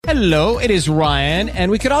Hello, it is Ryan,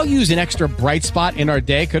 and we could all use an extra bright spot in our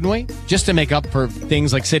day, couldn't we? Just to make up for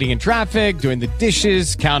things like sitting in traffic, doing the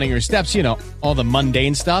dishes, counting your steps, you know, all the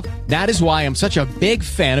mundane stuff. That is why I'm such a big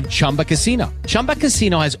fan of Chumba Casino. Chumba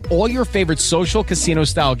Casino has all your favorite social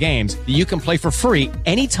casino-style games that you can play for free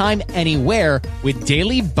anytime, anywhere with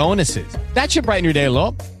daily bonuses. That should brighten your day a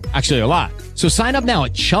little. Actually, a lot. So sign up now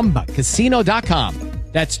at ChumbaCasino.com.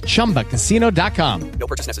 That's ChumbaCasino.com. No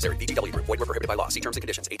purchase necessary. VGW Group. Void where prohibited by law. See terms and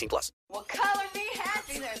conditions. 18+. Well, color me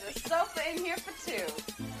happy. There's a sofa in here for two.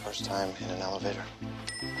 First time in an elevator.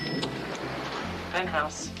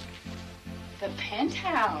 Penthouse. The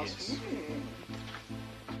penthouse. Yes.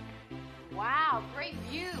 Wow, great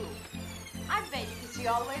view. I bet you can see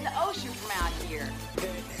all the way to the ocean from out here.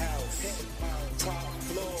 Penthouse, top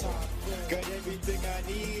floor, got everything I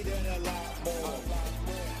need and a lot more.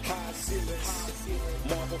 High ceilings,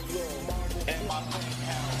 marble floor, and my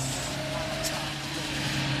penthouse.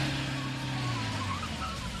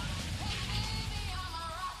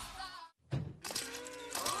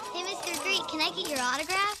 Hey, Mr. Greek, can I get your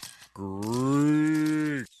autograph?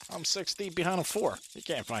 Great. I'm 6 deep behind a 4. You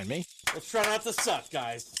can't find me. Let's try not to suck,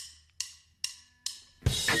 guys.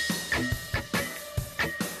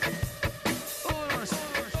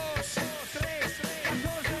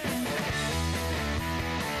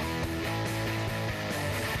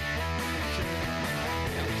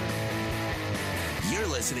 You're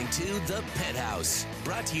listening to The Penthouse,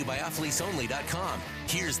 brought to you by offleaseonly.com.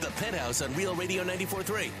 Here's The Penthouse on Real Radio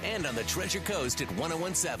 94.3 and on the Treasure Coast at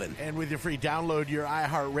 101.7. And with your free download, your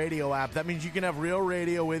iHeartRadio app, that means you can have real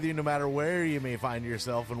radio with you no matter where you may find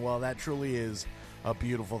yourself. And, well, that truly is a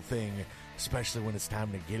beautiful thing, especially when it's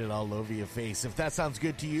time to get it all over your face. If that sounds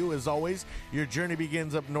good to you, as always, your journey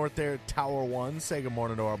begins up north there at Tower 1. Say good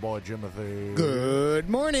morning to our boy, Jimothy. Good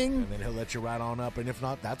morning. And then he'll let you ride on up. And if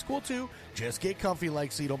not, that's cool, too. Just get comfy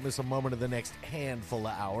like so you don't miss a moment of the next handful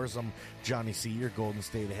of hours. I'm Johnny C., your Golden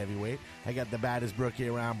State heavyweight. I got the baddest Brookie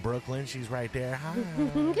around Brooklyn. She's right there. Hi.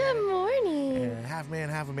 Good morning. And half man,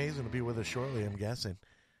 half amazing to be with us shortly, I'm guessing.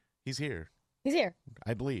 He's here. He's here.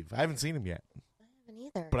 I believe. I haven't seen him yet.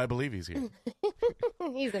 Either. But I believe he's here.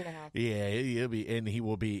 He's in the house. Yeah, he'll be, and he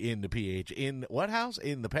will be in the PH. In what house?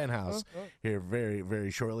 In the penthouse here very, very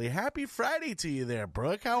shortly. Happy Friday to you there,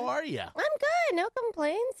 Brooke. How are you? I'm good. No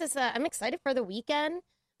complaints. I'm excited for the weekend.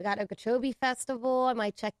 We got Okeechobee Festival. I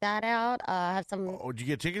might check that out. Have some. Oh, did you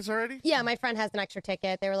get tickets already? Yeah, my friend has an extra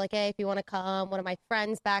ticket. They were like, hey, if you want to come. One of my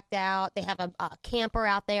friends backed out. They have a camper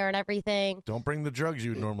out there and everything. Don't bring the drugs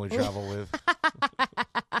you'd normally travel with.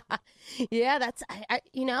 Yeah, that's,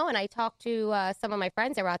 and I talked to some of my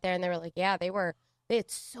friends that were out there, and they were like, yeah, they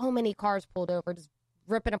had so many cars pulled over, just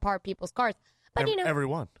ripping apart people's cars. But, every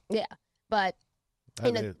one. Yeah, but.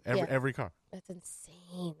 Every car. That's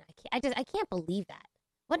insane. I can't believe that.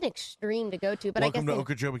 What an extreme to go to. But Welcome I guess to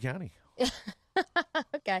Okeechobee County.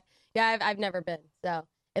 Okay. Yeah, I've never been, so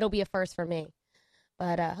it'll be a first for me.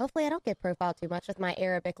 But hopefully I don't get profiled too much with my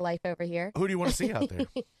Arabic life over here. Who do you want to see out there?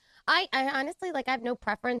 I honestly, I have no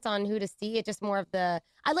preference on who to see. It's just more of I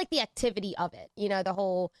like the activity of it. The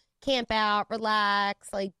whole camp out, relax,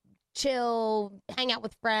 chill, hang out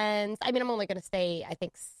with friends. I mean, I'm only going to stay, I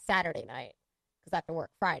think, Saturday night because I have to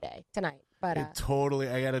work Friday tonight. But totally,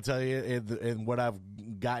 I got to tell you, in what I've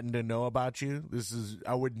gotten to know about you,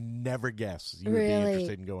 I would never guess you would be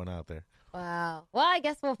interested in going out there. Wow. Well, I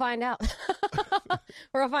guess we'll find out.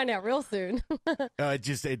 We'll find out real soon.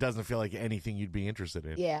 It doesn't feel like anything you'd be interested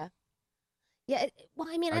in. Yeah. Yeah.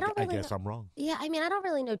 I guess I'm wrong. Yeah. I mean, I don't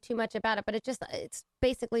really know too much about it, but it's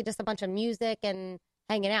basically just a bunch of music and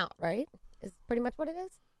hanging out, right? Is pretty much what it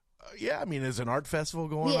is. Yeah, I mean, there's an art festival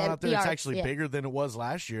going on out there. It's actually bigger than it was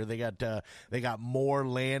last year. They got more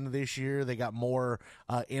land this year. They got more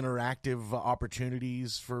interactive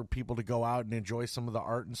opportunities for people to go out and enjoy some of the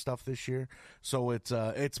art and stuff this year. So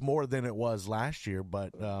it's more than it was last year.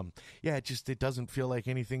 But it doesn't feel like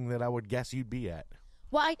anything that I would guess you'd be at.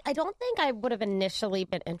 Well, I don't think I would have initially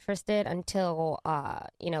been interested until,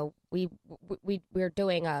 we were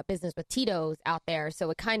doing business with Tito's out there. So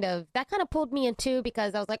that kind of pulled me in too,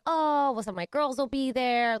 because I was like, oh, well, some of my girls will be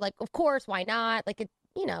there. Like, of course, why not? Like, it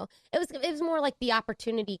was more like the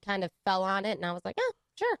opportunity kind of fell on it. And I was like, oh,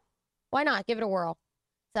 sure. Why not? Give it a whirl.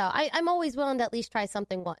 So I'm always willing to at least try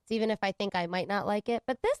something once, even if I think I might not like it.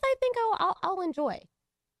 But this, I think I'll enjoy,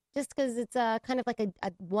 just because it's kind of like a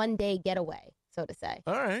one-day getaway, so to say.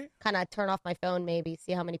 All right. Kind of turn off my phone, maybe,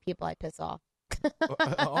 see how many people I piss off.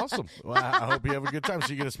 Awesome. Well, I hope you have a good time. So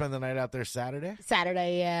you're going to spend the night out there Saturday?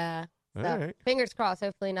 Saturday, yeah. So, right. Fingers crossed.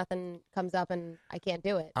 Hopefully nothing comes up and I can't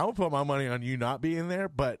do it. I would put my money on you not being there,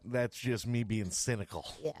 but that's just me being cynical.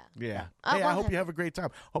 Yeah. Yeah. Oh, Hey, well, I hope you have a great time.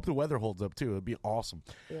 Hope the weather holds up too. It'd be awesome.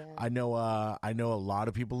 Yeah. I know a lot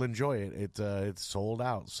of people enjoy it. It's sold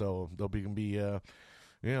out, so there'll be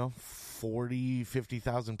 40,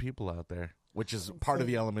 50,000 people out there, which is part of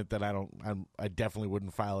the element that I definitely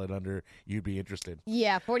wouldn't file it under. You'd be interested.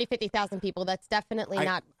 Yeah, 40, 50,000 people. That's definitely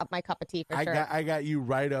not my cup of tea for sure. I got you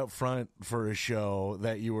right up front for a show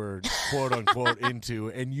that you were quote unquote into,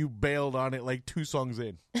 and you bailed on it like 2 songs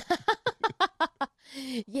in.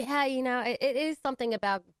 Yeah, it is something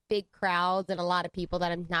about big crowds and a lot of people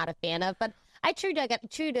that I'm not a fan of, but I try to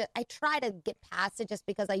get past it just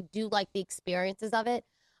because I do like the experiences of it.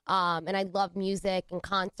 And I love music and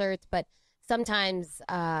concerts, but sometimes,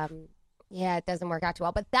 it doesn't work out too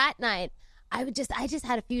well. But that night, I just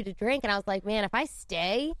had a few to drink, and I was like, man, if I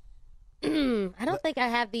stay, I don't think I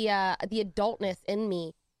have the adultness in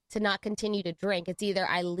me to not continue to drink. It's either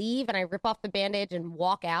I leave and I rip off the bandage and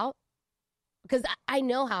walk out, because I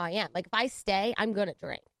know how I am. Like, if I stay, I'm going to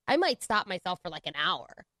drink. I might stop myself for like an hour,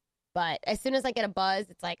 but as soon as I get a buzz,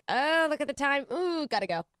 it's like, oh, look at the time. Ooh, gotta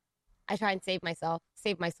go. I try and save my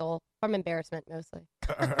soul from embarrassment mostly.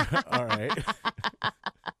 All right.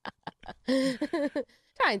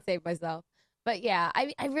 Try and save myself. But yeah,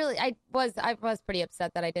 I was pretty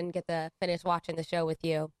upset that I didn't get to finish watching the show with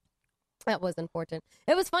you. That was unfortunate.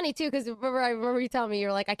 It was funny too, because I remember you telling me, you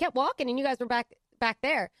were like, I kept walking and you guys were back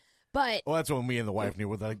there. But that's when me and the wife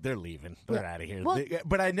knew, like, they're leaving. They're out of here. Well,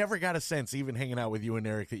 but I never got a sense, even hanging out with you and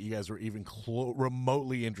Eric, that you guys were even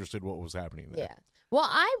remotely interested in what was happening there. Yeah. Well,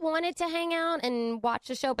 I wanted to hang out and watch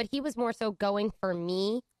the show, but he was more so going for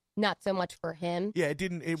me, not so much for him. Yeah,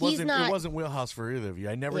 it wasn't wheelhouse for either of you.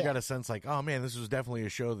 I never got a sense like, oh man, this was definitely a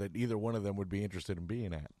show that either one of them would be interested in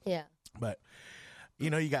being at. Yeah. But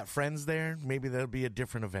you got friends there. Maybe that'll be a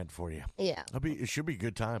different event for you. Yeah. It should be a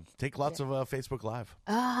good time. Take lots of Facebook Live.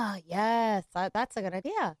 Ah, yes. That's a good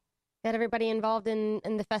idea. Get everybody involved in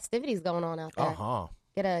the festivities going on out there. Uh-huh.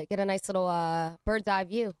 Get a nice little bird's eye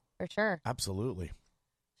view for sure. Absolutely.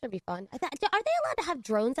 Should be fun. Are they allowed to have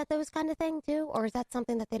drones at those kind of things too, or is that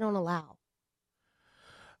something that they don't allow?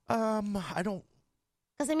 I don't.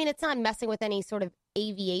 Because it's not messing with any sort of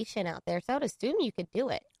aviation out there, so I'd assume you could do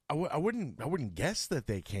it. I wouldn't guess that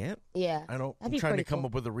they can't. Yeah. I'm trying to come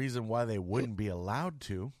up with a reason why they wouldn't be allowed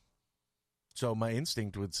to. So my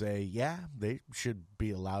instinct would say, yeah, they should be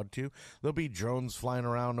allowed to. There'll be drones flying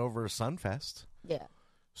around over Sunfest. Yeah.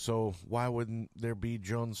 So why wouldn't there be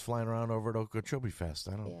drones flying around over at Okeechobee Fest?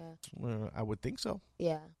 I would think so.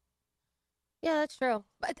 Yeah. Yeah, that's true.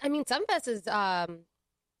 But Sunfest is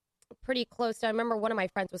pretty close to. I remember one of my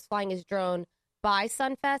friends was flying his drone by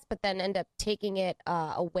Sunfest, but then ended up taking it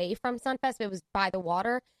away from Sunfest. It was by the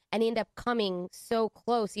water, and he ended up coming so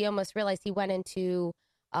close, he almost realized he went into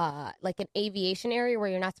like an aviation area where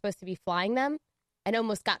you're not supposed to be flying them, and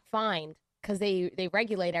almost got fined because they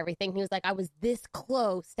regulate everything. He was like, I was this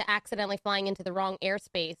close to accidentally flying into the wrong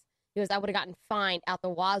airspace. He goes, I would have gotten fined out the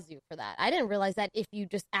wazoo for that. I didn't realize that if you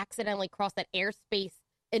just accidentally cross that airspace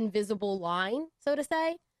invisible line, so to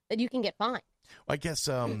say, that you can get fined. I guess,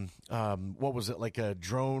 what was it, like a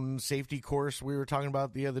drone safety course we were talking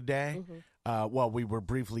about the other day? Mm-hmm. We were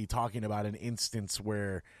briefly talking about an instance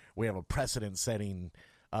where we have a precedent-setting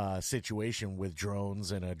situation with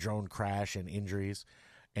drones and a drone crash and injuries.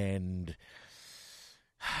 And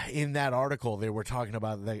in that article, they were talking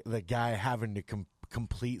about the guy having to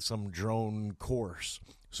complete some drone course.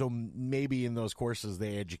 So maybe in those courses,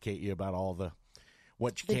 they educate you about all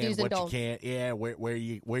what you can, what you can't. Yeah, where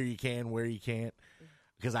you can, where you can't.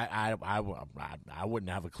 Because I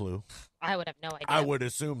wouldn't have a clue. I would have no idea. I would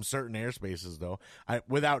assume certain airspaces, though.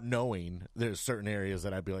 Without knowing, there's certain areas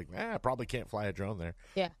that I'd be like, I probably can't fly a drone there.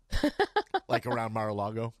 Yeah. Like around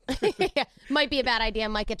Mar-a-Lago. Yeah. Might be a bad idea.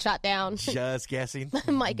 Might get shot down. Just guessing.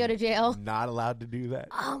 Might go to jail. Not allowed to do that.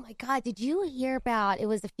 Oh my God! Did you hear about? It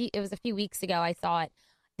was a few weeks ago. I saw it.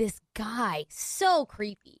 This guy, so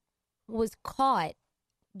creepy, was caught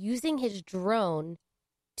using his drone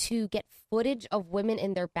to get footage of women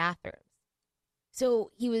in their bathrooms.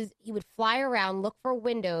 So he would fly around, look for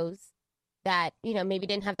windows that, maybe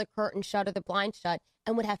didn't have the curtain shut or the blind shut,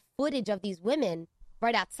 and would have footage of these women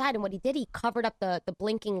right outside. And what he did, he covered up the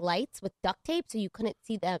blinking lights with duct tape so you couldn't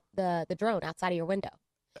see the drone outside of your window.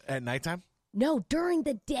 At nighttime? No, during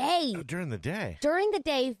the day. Oh, during the day? During the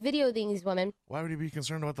day, videoing these women. Why would he be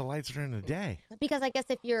concerned about the lights during the day? Because I guess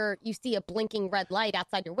if you see a blinking red light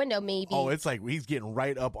outside your window, maybe. Oh, it's like he's getting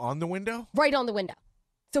right up on the window? Right on the window.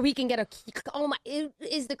 So he can get it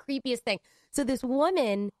is the creepiest thing. So this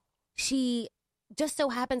woman, she just so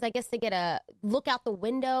happens, I guess, to get a look out the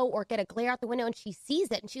window or get a glare out the window, and she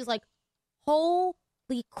sees it, and she's like, holy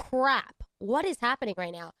crap, what is happening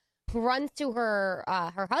right now? Runs to her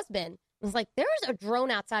husband. It's like, there's a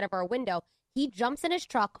drone outside of our window. He jumps in his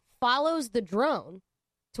truck, follows the drone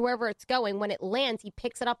to wherever it's going. When it lands, he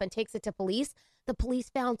picks it up and takes it to police. The police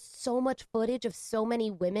found so much footage of so many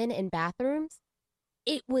women in bathrooms.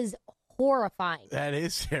 It was horrifying. That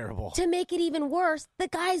is terrible. To make it even worse, the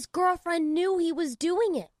guy's girlfriend knew he was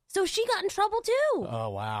doing it, so she got in trouble too. Oh,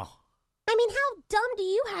 wow. I mean, how dumb do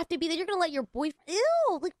you have to be that you're going to let your boyfriend...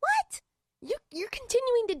 Ew, like, what? You're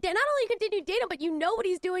continuing to date. Not only continue to date him, but you know what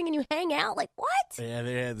he's doing and you hang out. Like, what? Yeah,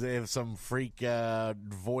 they have some freak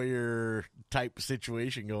voyeur type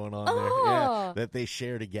situation going on there that they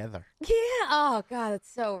share together. Yeah. Oh, God,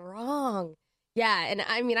 that's so wrong. Yeah, and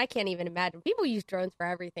I mean, I can't even imagine. People use drones for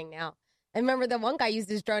everything now. I remember the one guy used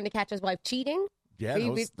his drone to catch his wife cheating. Yeah,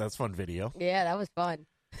 that's fun video. Yeah, that was fun.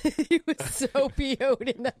 He was so PO'd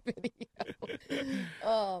in that video.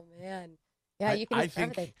 Oh, man. Yeah, you can use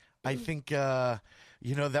everything. I think that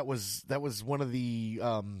was one of the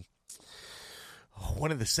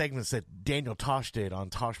segments that Daniel Tosh did on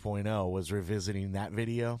Tosh.0 was revisiting that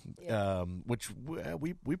video, which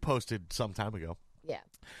we posted some time ago. Yeah.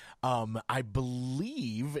 I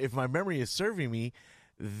believe, if my memory is serving me,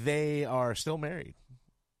 they are still married.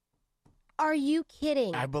 Are you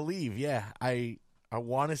kidding? I believe, yeah. I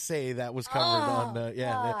want to say that was covered on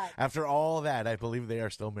after all that, I believe they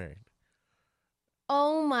are still married.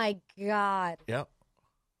 Oh, my God. Yep.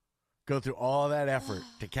 Go through all that effort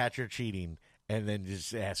to catch her cheating and then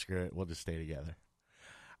just ask her, we'll just stay together.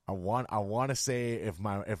 I want to say, if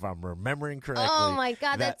I'm remembering correctly, oh, my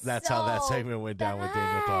God, that's so how that segment went down with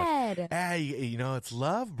Daniel Tosh. Hey, it's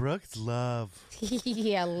love, Brooke. It's love.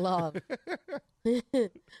 Yeah, love.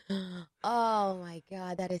 Oh, my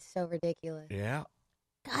God, that is so ridiculous. Yeah.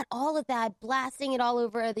 God, all of that, blasting it all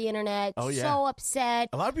over the internet. Oh, yeah. So upset.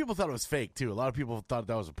 A lot of people thought it was fake, too. A lot of people thought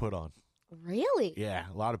that was a put on. Really? Yeah,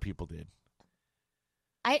 a lot of people did.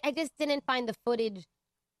 I just didn't find the footage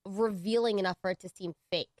revealing enough for it to seem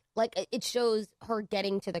fake. Like, it shows her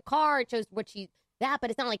getting to the car. It shows but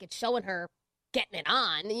it's not like it's showing her getting it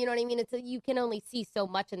on. You know what I mean? You can only see so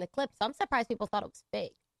much in the clip. So I'm surprised people thought it was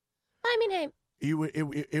fake. I mean, hey.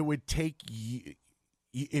 It would take...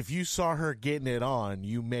 If you saw her getting it on,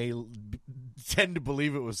 you may tend to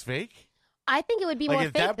believe it was fake. I think it would be more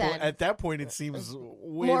fake then. At that point, it seems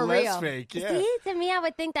way more less real. fake. Yeah. See, to me, I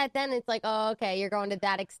would think that then it's like, oh, okay, you're going to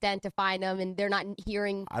that extent to find them, and they're not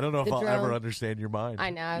hearing. I don't know if I'll drone. ever understand your mind. I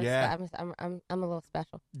know. Yeah. I'm a little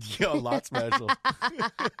special. Yeah, a lot special.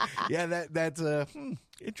 Yeah, that's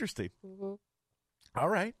interesting. Mm-hmm. All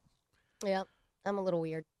right. Yeah, I'm a little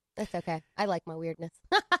weird. That's okay. I like my weirdness.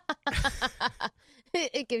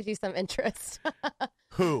 It gives you some interest.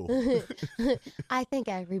 Who? I think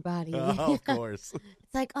everybody. Oh, of course.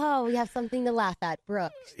 It's like, oh, we have something to laugh at,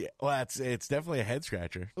 Brooke. Yeah, well, it's definitely a head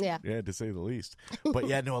scratcher. Yeah, to say the least. But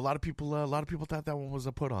yeah, no, a lot of people thought that one was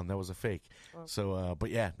a put on. That was a fake. So, but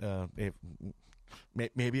yeah,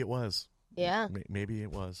 maybe it was. Yeah, maybe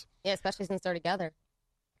it was. Yeah, especially since they're together.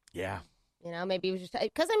 Yeah. You know, maybe it was just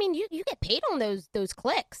because I mean, you get paid on those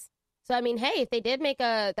clicks. So I mean, hey, if they did make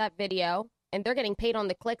that video. And they're getting paid on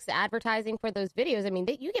the clicks, advertising for those videos. I mean,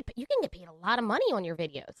 you can get paid a lot of money on your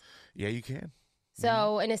videos. Yeah, you can.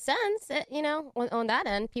 So, in a sense, on that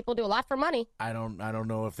end, people do a lot for money. I don't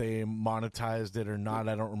know if they monetized it or not.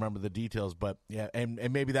 I don't remember the details, but yeah,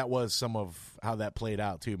 and maybe that was some of how that played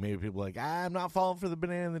out too. Maybe people were like, I'm not falling for the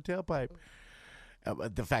banana in the tailpipe.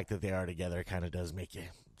 The fact that they are together kind of does make you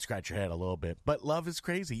scratch your head a little bit. But love is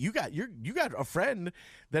crazy. You got a friend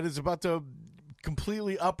that is about to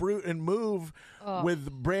completely uproot and move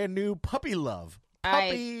with brand new puppy love.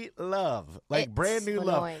 Love, like brand new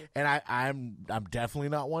annoying. love. And I'm definitely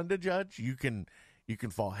not one to judge. You can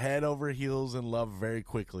fall head over heels in love very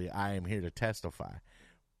quickly. I am here to testify.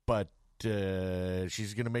 But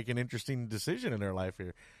she's going to make an interesting decision in her life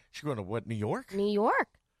here. She's going to what? New York. New York.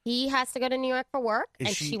 He has to go to New York for work, and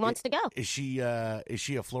she wants to go. Is she a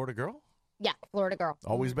Florida girl? Yeah, Florida girl.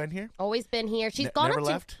 Always been here. Always been here. She's gone. Never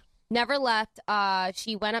left. Never left.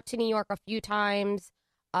 She went up to New York a few times.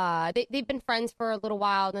 They've been friends for a little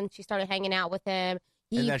while. Then she started hanging out with him.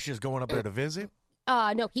 And that's just going up there to visit?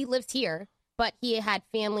 No, he lives here, but he had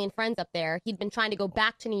family and friends up there. He'd been trying to go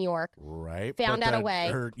back to New York. Right. Found out a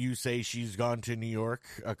way. You say she's gone to New York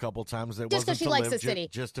a couple times. It just because she likes the city.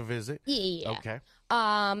 Just to visit? Yeah. Okay.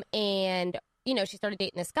 And, she started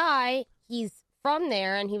dating this guy. He's from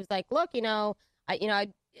there, and he was like, look,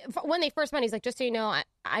 when they first met, he's like, just so you know,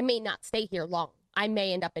 I may not stay here long. I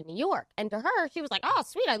may end up in New York. And to her, she was like, oh,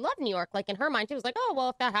 sweet, I love New York. Like, in her mind, she was like, oh, well,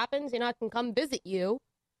 if that happens, I can come visit you.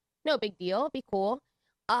 No big deal. Be cool.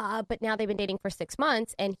 But now they've been dating for 6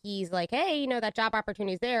 months, and he's like, hey, that job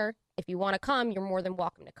opportunity's there. If you want to come, you're more than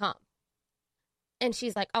welcome to come. And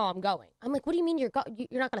she's like, oh, I'm going. I'm like, what do you mean you're not going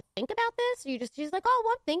to think about this? She's like, oh,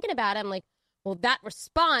 well, I'm thinking about it. I'm like, well, that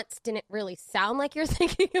response didn't really sound like you're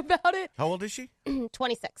thinking about it. How old is she?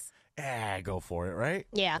 26. Go for it, right?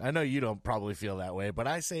 Yeah. I know you don't probably feel that way, but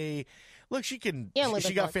I say, look, she can. Yeah,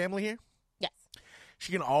 she got family here? Yes.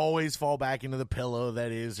 She can always fall back into the pillow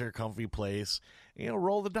that is her comfy place.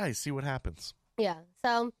 Roll the dice, see what happens. Yeah.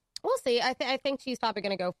 So we'll see. I think she's probably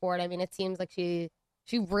going to go for it. I mean, it seems like she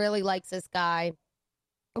really likes this guy.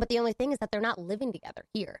 But the only thing is that they're not living together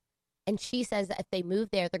here. And she says that if they move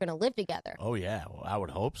there, they're going to live together. Oh, yeah. Well, I would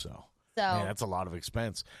hope so. So man, that's a lot of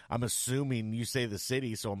expense. I'm assuming you say the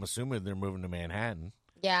city, so I'm assuming they're moving to Manhattan.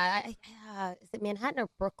 Yeah. Is it Manhattan or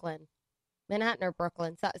Brooklyn? Manhattan or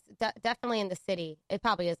Brooklyn. So definitely in the city. It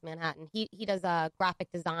probably is Manhattan. He does graphic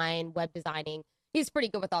design, web designing. He's pretty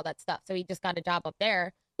good with all that stuff. So he just got a job up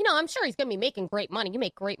there. I'm sure he's going to be making great money. You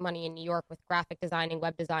make great money in New York with graphic designing,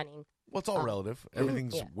 web designing. Well, it's all relative.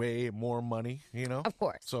 Everything's way more money, Of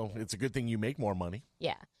course. So it's a good thing you make more money.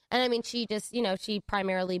 Yeah. And I mean, she just, she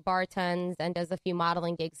primarily bartends and does a few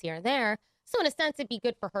modeling gigs here and there. So in a sense, it'd be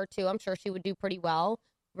good for her too. I'm sure she would do pretty well.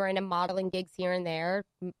 We're into modeling gigs here and there,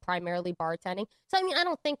 primarily bartending. So, I mean, I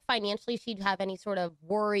don't think financially she'd have any sort of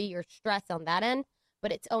worry or stress on that end.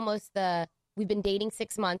 But it's almost we've been dating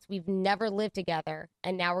 6 months. We've never lived together.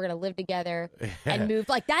 And now we're going to live together and move.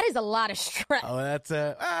 Like, that is a lot of stress. Oh, that's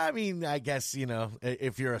I mean, I guess,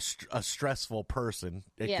 if you're a stressful person,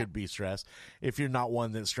 it could be stress. If you're not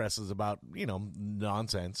one that stresses about,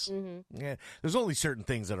 nonsense. Mm-hmm. Yeah. There's only certain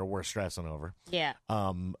things that are worth stressing over. Yeah.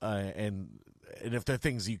 And if they're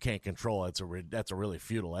things you can't control, that's a really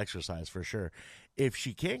futile exercise for sure. If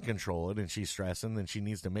she can't control it and she's stressing, then she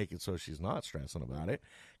needs to make it so she's not stressing about it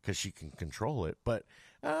because she can control it. But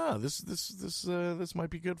this might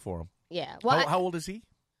be good for him. Yeah. Well, how old is he?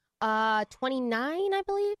 29, I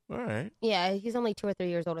believe. All right. Yeah, he's only 2 or 3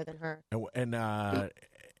 years older than her. And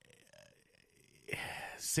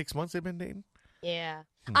 6 months they've been dating. Yeah.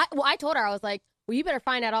 I told her, I was like, well, you better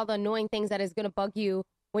find out all the annoying things that is going to bug you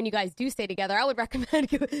when you guys do stay together. I would recommend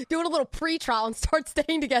doing a little pre-trial and start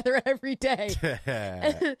staying together every day.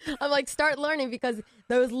 I'm like, start learning, because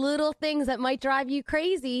those little things that might drive you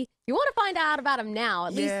crazy, you want to find out about them now.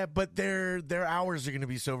 At least. Yeah, but their hours are going to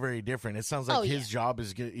be so very different. It sounds like his job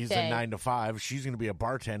is he's a 9 to 5. She's going to be a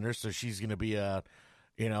bartender, so she's going to be not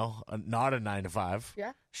a 9 to 5.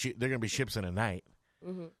 Yeah, they're going to be ships in a night.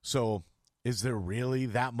 Mm-hmm. So. Is there really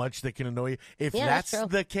that much that can annoy you? If that's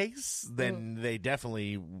the case, then they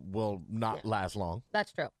definitely will not last long.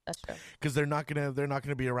 That's true. Because they're not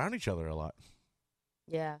gonna be around each other a lot.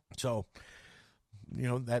 Yeah. So,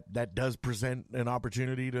 that does present an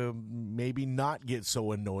opportunity to maybe not get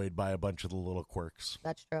so annoyed by a bunch of the little quirks.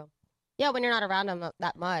 That's true. Yeah, when you're not around them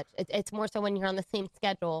that much, it's more so when you're on the same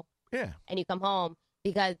schedule. Yeah. And you come home.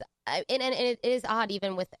 Because, and it is odd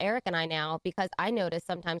even with Eric and I now, because I notice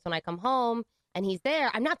sometimes when I come home and he's there,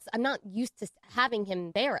 I'm not used to having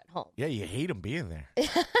him there at home. Yeah, you hate him being there.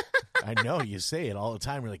 I know, you say it all the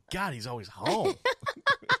time. You're like, God, he's always home.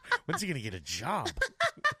 When's he going to get a job?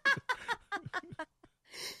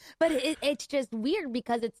 But it's just weird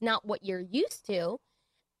because it's not what you're used to.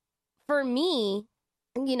 For me,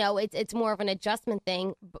 it's more of an adjustment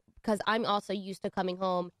thing, because I'm also used to coming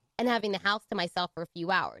home and having the house to myself for a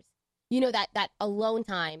few hours. That alone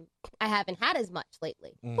time I haven't had as much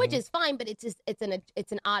lately, which is fine, but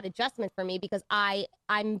it's an odd adjustment for me, because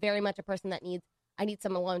I'm very much a person that I need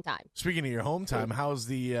some alone time. Speaking of your home time, how's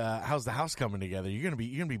the house coming together? You're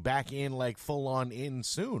gonna be back in, like, full on in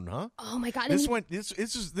soon, huh? Oh my God! This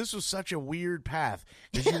was such a weird path,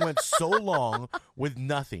 because you went so long with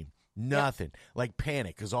nothing. Nothing. Like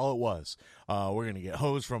panic is all it was. We're going to get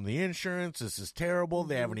hosed from the insurance. This is terrible.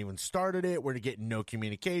 They haven't even started it. We're getting no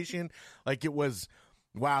communication. Like, it was,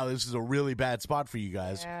 wow, this is a really bad spot for you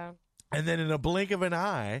guys. Yeah. And then in a blink of an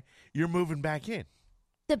eye, you're moving back in.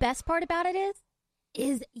 The best part about it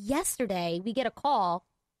is yesterday we get a call.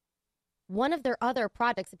 One of their other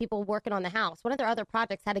projects, the people working on the house, one of their other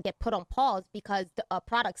projects had to get put on pause because the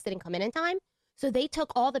products didn't come in time. So they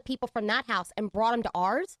took all the people from that house and brought them to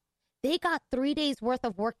ours. They got 3 days worth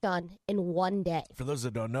of work done in one day. For those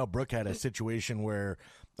that don't know, Brooke had a situation where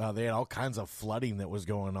they had all kinds of flooding that was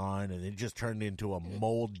going on, and it just turned into a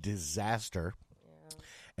mold disaster.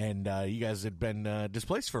 Yeah. And you guys had been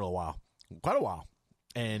displaced for quite a while.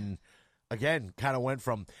 And again, kind of went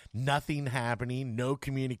from nothing happening, no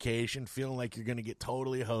communication, feeling like you're going to get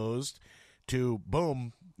totally hosed, to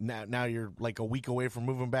boom, now you're like a week away from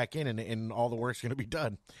moving back in, and all the work's going to be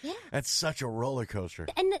done. Yeah. That's such a roller coaster.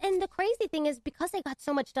 And the crazy thing is, because they got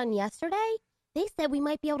so much done yesterday, they said we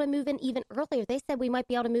might be able to move in even earlier. They said we might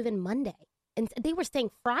be able to move in Monday. And they were saying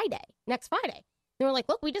next Friday. They were like,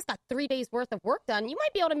 look, we just got 3 days worth of work done. You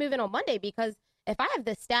might be able to move in on Monday, because if I have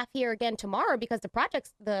the staff here again tomorrow, because the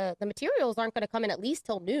projects, the materials aren't going to come in at least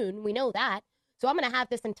till noon. We know that. So I'm going to have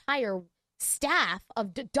this entire staff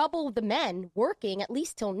of double the men working at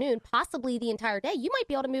least till noon, possibly the entire day. You might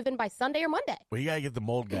be able to move in by Sunday or Monday. Well, you got to get the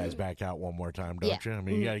mold guys back out one more time, don't you? I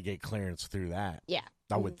mean, you got to get clearance through that. Yeah.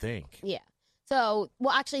 I would think. Yeah. So,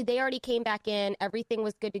 well, actually, they already came back in. Everything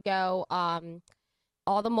was good to go.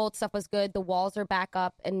 All the mold stuff was good. The walls are back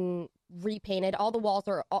up and repainted. All the walls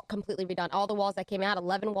are completely redone. All the walls that came out,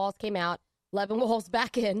 11 walls came out, 11 walls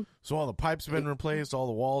back in. So all the pipes have been replaced, all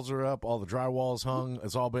the walls are up, all the drywall's hung,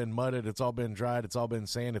 it's all been mudded, it's all been dried, it's all been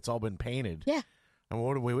sand, it's all been painted. Yeah. And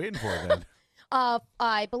what are we waiting for then?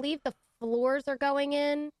 I believe the floors are going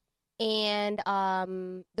in, and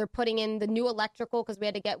they're putting in the new electrical, because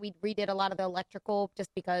we redid a lot of the electrical just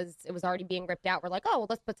because it was already being ripped out. We're like, oh, well,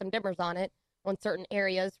 let's put some dimmers on it on certain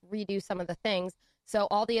areas, redo some of the things. So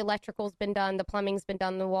all the electrical's been done, the plumbing's been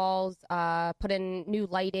done, the walls, put in new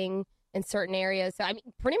lighting in certain areas. So, I mean,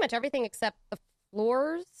 pretty much everything except the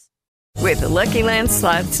floors. With the Lucky Land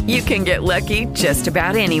Slots, you can get lucky just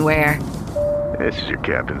about anywhere. This is your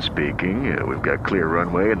captain speaking. We've got clear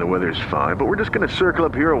runway and the weather's fine, but we're just going to circle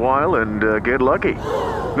up here a while and get lucky.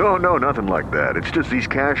 No, nothing like that. It's just these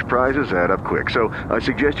cash prizes add up quick. So I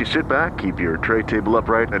suggest you sit back, keep your tray table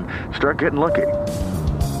upright, and start getting lucky.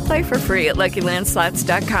 Play for free at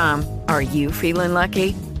LuckyLandSlots.com. Are you feeling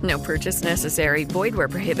lucky? No purchase necessary. Void where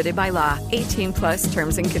prohibited by law. 18+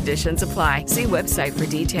 terms and conditions apply. See website for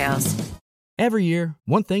details. Every year,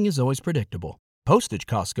 one thing is always predictable. Postage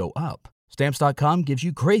costs go up. Stamps.com gives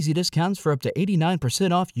you crazy discounts for up to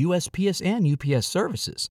 89% off USPS and UPS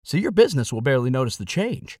services, so your business will barely notice the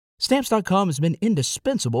change. Stamps.com has been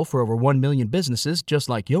indispensable for over 1 million businesses just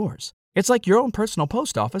like yours. It's like your own personal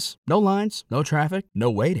post office. No lines, no traffic, no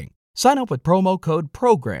waiting. Sign up with promo code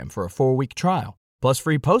PROGRAM for a 4-week trial, plus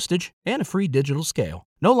free postage and a free digital scale.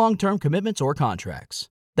 No long-term commitments or contracts.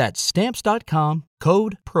 That's Stamps.com,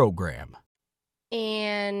 code PROGRAM.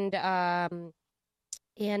 And I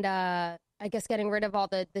guess getting rid of all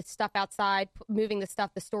the stuff outside, moving the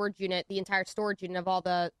storage unit, the entire storage unit of all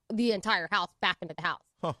the entire house back into the house.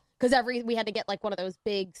 Because we had to get like one of those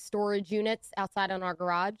big storage units outside on our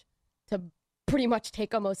garage to pretty much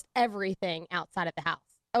take almost everything outside of the house.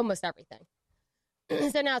 Almost everything.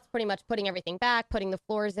 So now it's pretty much putting everything back, putting the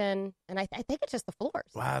floors in, and I think it's just the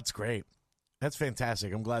floors. Wow, that's great. That's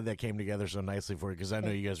fantastic. I'm glad that came together so nicely for you, because I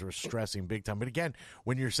know you guys were stressing big time. But again,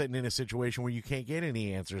 when you're sitting in a situation where you can't get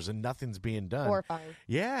any answers and nothing's being done. Horrifying.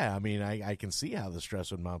 Yeah, I mean, I can see how the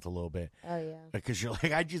stress would mount a little bit. Oh, yeah. Because you're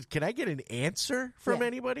like, can I get an answer from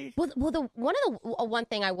anybody? Well, one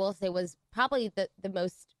thing I will say was probably the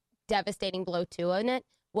most devastating blow to it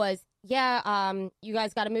was, you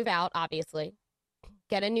guys got to move out, obviously.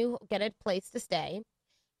 Get a place to stay.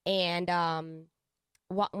 And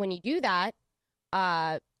when you do that,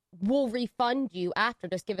 we'll refund you after.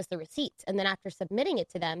 Just give us the receipts. And then after submitting it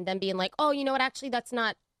to them, then being like, oh, you know what? Actually, that's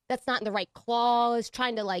not in the right clause.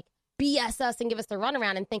 Trying to like BS us and give us the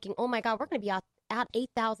runaround, and thinking, oh my God, we're going to be out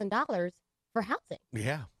 $8,000 for housing.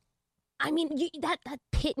 Yeah. I mean, that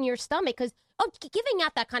pit in your stomach, because giving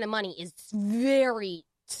out that kind of money is very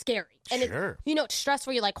scary. And sure. It's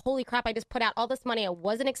stressful. You're like, holy crap, I just put out all this money I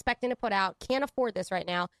wasn't expecting to put out. Can't afford this right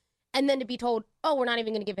now. And then to be told, oh, we're not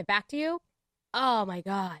even going to give it back to you. Oh, my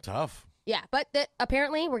God. Tough. Yeah, but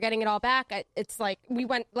apparently we're getting it all back. It's like we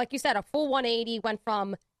went, like you said, a full 180, went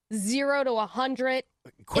from 0 to 100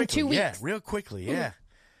 in 2 weeks. Yeah, real quickly, yeah.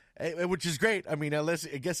 Which is great. I mean, I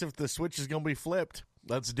guess if the switch is going to be flipped,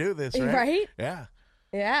 let's do this, right? Right? Yeah.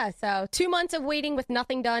 Yeah, so 2 months of waiting with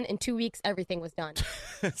nothing done. In 2 weeks, everything was done.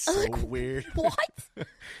 It's so weird. What?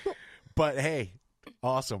 But hey,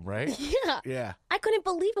 awesome, right? Yeah. Yeah. I couldn't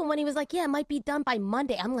believe it when he was like, yeah, it might be done by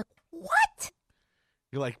Monday. I'm like, what?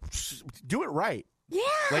 You're like, do it right.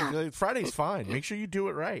 Yeah. Like Friday's fine. Make sure you do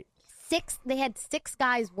it right. They had 6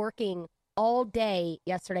 guys working all day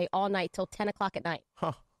yesterday, all night, till 10 o'clock at night.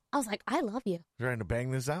 Huh. I was like, I love you. Trying to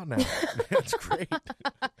bang this out now. That's great.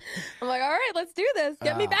 I'm like, all right, let's do this.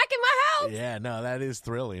 Get me back in my house. Yeah, no, that is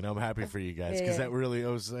thrilling. I'm happy for you guys because that really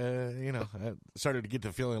was, I started to get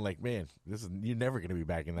the feeling like, man, you're never going to be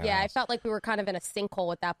back in that house. I felt like we were kind of in a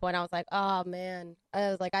sinkhole at that point. I was like, oh, man. I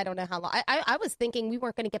was like, I don't know how long. I was thinking we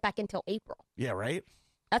weren't going to get back until April. Yeah, right?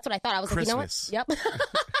 That's what I thought. I was Christmas. like, you know what?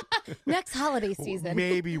 Yep. Next holiday season.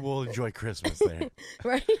 Maybe we'll enjoy Christmas there.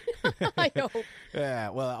 Right? I hope.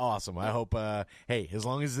 Yeah, well, awesome. I hope, hey, as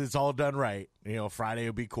long as it's all done right, Friday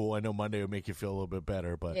will be cool. I know Monday will make you feel a little bit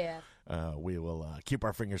better, but we will keep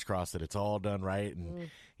our fingers crossed that it's all done right and,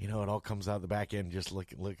 it all comes out the back end just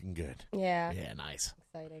looking good. Yeah. Yeah, nice.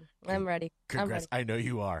 Exciting. I'm ready. Congrats. I know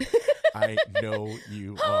you are. I know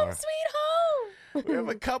you are. Home, sweet home. We have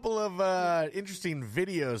a couple of interesting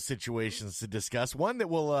video situations to discuss. One that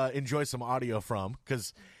we'll enjoy some audio from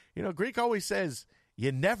because, Greek always says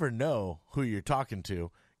you never know who you're talking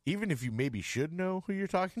to, even if you maybe should know who you're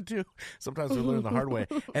talking to. Sometimes we learn the hard way.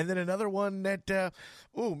 And then another one that,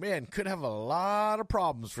 could have a lot of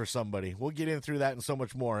problems for somebody. We'll get in through that and so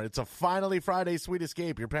much more. It's a Finally Friday Sweet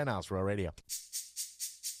Escape, your Penthouse Real Radio.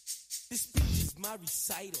 This speech is my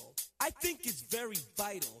recital. I think it's very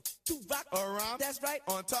vital to rock around. That's right.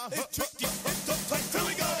 On time. It's tricky. It's so tight. Here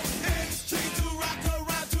we go. It's tricky to rock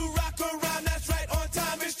around. That's right. On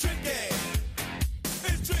time. It's tricky.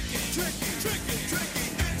 It's tricky. It's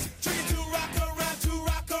tricky to rock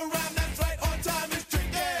around. That's right. On time. It's tricky.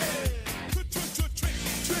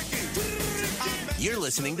 You're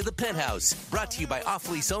listening to The Penthouse, brought to you by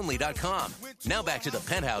offleaseonly.com. Now back to The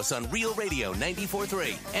Penthouse on Real Radio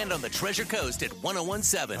 94.3 and on the Treasure Coast at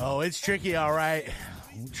 101.7. Oh, it's tricky, all right.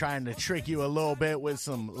 I'm trying to trick you a little bit with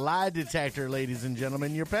some lie detector, ladies and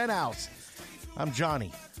gentlemen. Your Penthouse. I'm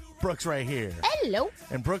Johnny. Brooke's right here. Hello.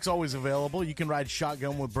 And Brooke's always available. You can ride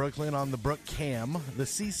shotgun with Brooklyn on the Brooke Cam, the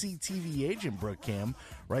CCTV agent Brooke Cam,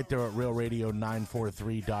 right there at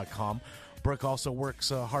realradio943.com. Brooke also works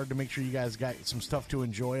hard to make sure you guys got some stuff to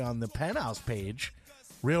enjoy on the Penthouse page,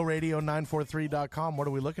 realradio943.com. What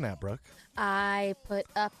are we looking at, Brooke? I put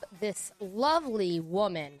up this lovely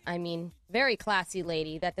woman, very classy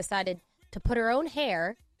lady that decided to put her own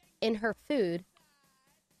hair in her food,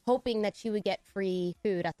 hoping that she would get free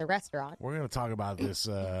food at the restaurant. We're going to talk about this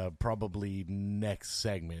probably next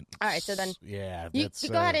segment. All right, so then you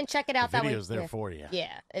go ahead and check it out. The video's there for you.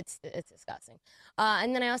 Yeah, it's disgusting.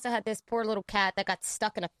 And then I also had this poor little cat that got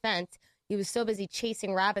stuck in a fence. He was so busy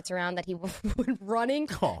chasing rabbits around that he went running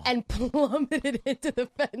and plummeted into the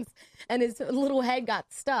fence, and his little head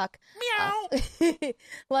got stuck. Meow!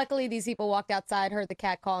 Luckily, these people walked outside, heard the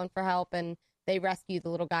cat calling for help, and they rescued the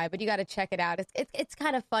little guy. But you got to check it out. It's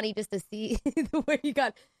kind of funny just to see the way he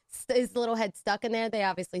got his little head stuck in there. They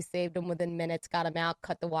obviously saved him within minutes, got him out,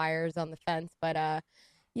 cut the wires on the fence. But,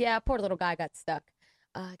 poor little guy got stuck.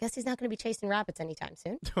 I guess he's not going to be chasing rabbits anytime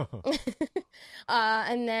soon.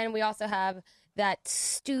 And then we also have that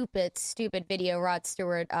stupid video Rod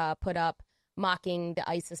Stewart put up mocking the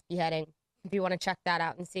ISIS beheading. If you want to check that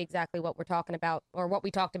out and see exactly what we're talking about or what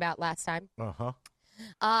we talked about last time. Uh-huh.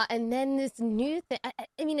 And then this new thing,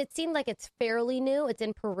 it seemed like it's fairly new. It's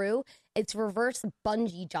in Peru. It's reverse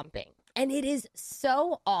bungee jumping. And it is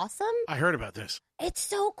so awesome. I heard about this. It's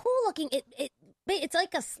so cool looking. It's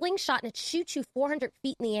like a slingshot, and it shoots you 400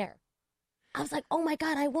 feet in the air. I was like, oh, my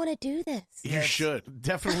God, I want to do this. You should.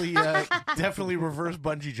 Definitely reverse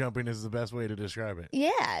bungee jumping is the best way to describe it.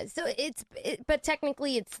 Yeah. So but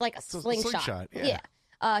technically it's like a slingshot. Yeah.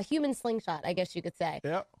 Human slingshot, I guess you could say.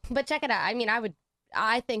 Yep. But check it out.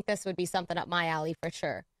 I think this would be something up my alley for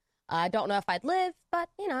sure. I don't know if I'd live, but,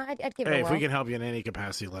 I'd give it a whirl. If we can help you in any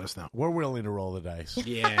capacity, let us know. We're willing to roll the dice.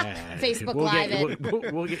 Yeah. Facebook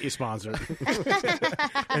Live we'll get you sponsored.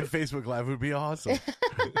 And Facebook Live would be awesome.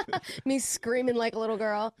 Me screaming like a little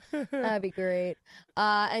girl. That'd be great.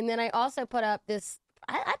 And then I also put up this,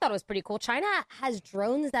 I thought it was pretty cool. China has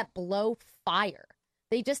drones that blow fire.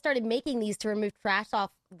 They just started making these to remove trash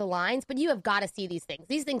off the lines, but you have got to see these things.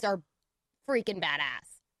 These things are freaking badass.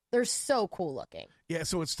 They're so cool looking. Yeah,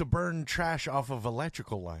 so it's to burn trash off of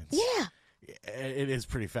electrical lines. Yeah. It is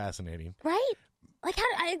pretty fascinating. Right? Like,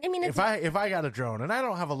 it's... If I got a drone, and I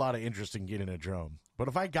don't have a lot of interest in getting a drone, but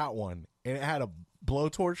if I got one and it had a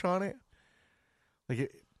blowtorch on it,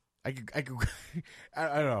 I could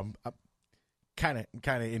I don't know, I'm kind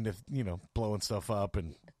of into, blowing stuff up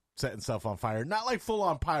and setting stuff on fire. Not like full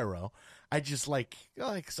on pyro. I just I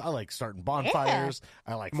like starting bonfires.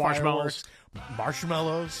 Yeah. I like marshmallows.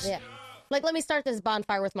 Yeah. Like, let me start this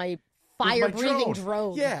bonfire with my fire-breathing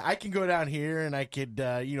drone. Yeah, I can go down here and I could,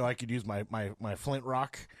 I could use my flint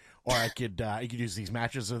rock or I could use these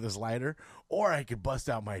matches or this lighter, or I could bust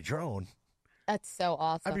out my drone. That's so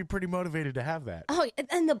awesome. I'd be pretty motivated to have that. Oh,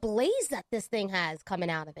 and the blaze that this thing has coming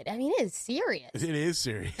out of it. I mean, it is serious. It is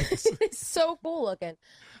serious. It's so cool looking.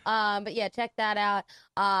 But yeah, check that out.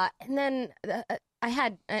 And then I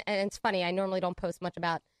had, and it's funny, I normally don't post much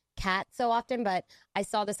about cats so often, but I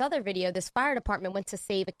saw this other video. This fire department went to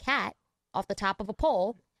save a cat off the top of a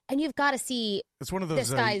pole. And you've got to see. It's one of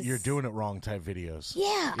those you're doing it wrong type videos.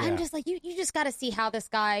 Yeah, I'm just like, you just got to see how this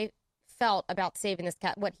guy felt about saving this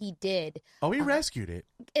cat, what he did. Oh, he rescued it.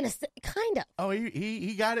 Kind of. Oh,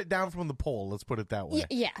 he got it down from the pole. Let's put it that way.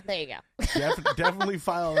 Yeah, there you go. Definitely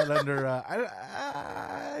file that under.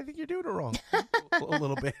 I think you're doing it wrong a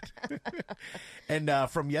little bit. And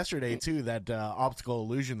from yesterday too, that optical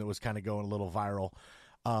illusion that was kind of going a little viral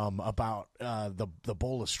about the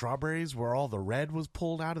bowl of strawberries where all the red was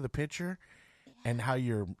pulled out of the picture, and how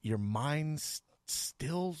your mind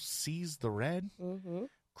still sees the red. Mm-hmm.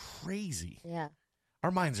 Crazy. Yeah. Our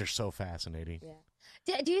minds are so fascinating.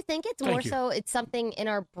 Yeah. Do you think it's more so it's something in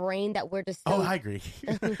our brain that we're just so... Oh, I agree.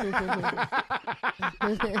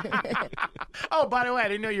 Oh, by the way, I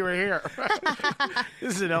didn't know you were here.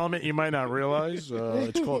 This is an element you might not realize.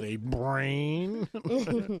 It's called a brain.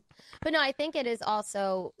 But no, I think it is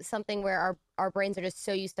also something where our brains are just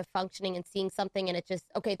so used to functioning and seeing something, and it just,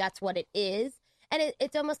 okay, that's what it is. And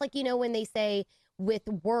it's almost like, when they say with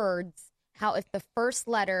words, how if the first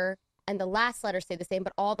letter and the last letter stay the same,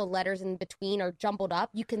 but all the letters in between are jumbled up,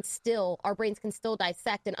 our brains can still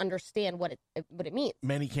dissect and understand what it means.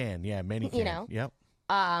 Many can. Yep.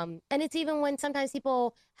 And it's even when sometimes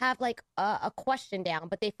people have like a question down,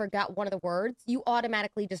 but they forgot one of the words, you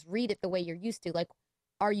automatically just read it the way you're used to. Like,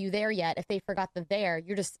 are you there yet? If they forgot the there,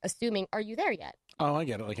 you're just assuming, are you there yet? Oh, I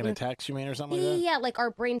get it. Like in a text, you mean, or something like that? Yeah, like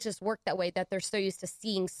our brains just work that way, that they're so used to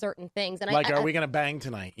seeing certain things. And are we going to bang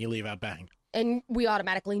tonight? You leave out bang. And we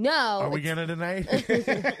automatically know. Are we going to tonight?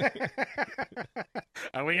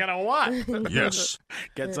 Are we going to what? Yes.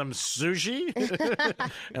 Get some sushi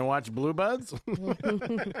and watch Blue Buds?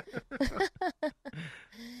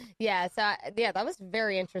 Yeah, so that was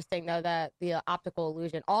very interesting, though, the optical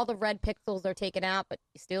illusion. All the red pixels are taken out, but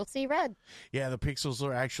you still see red. Yeah, the pixels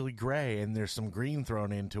are actually gray, and there's some green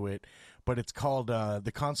thrown into it. But it's called,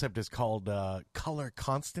 the concept is called color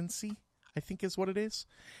constancy, I think is what it is.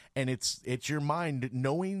 And it's your mind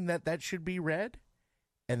knowing that should be red,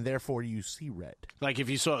 and therefore you see red. Like if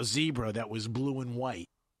you saw a zebra that was blue and white,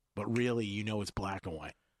 but really it's black and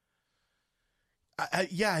white. I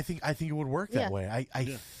think it would work that way.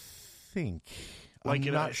 I think. Like,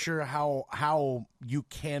 I'm not sure how you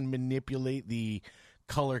can manipulate the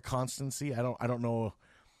color constancy. I don't know.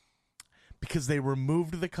 Because they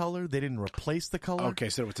removed the color, they didn't replace the color. Okay,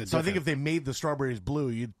 so it's So I think if they made the strawberries blue,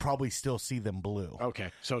 you'd probably still see them blue.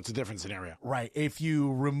 Okay, so it's a different scenario. Right. If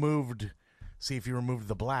you removed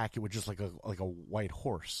the black, it would just like a white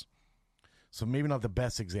horse. So maybe not the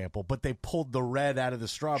best example, but they pulled the red out of the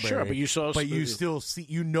strawberry. Sure, but you still see.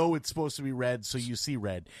 It's supposed to be red, so you see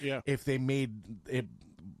red. Yeah. If they made it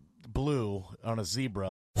blue on a zebra.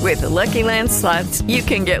 With the Lucky Land Slots, you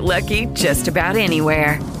can get lucky just about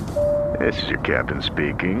anywhere. This is your captain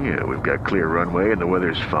speaking. We've got clear runway and the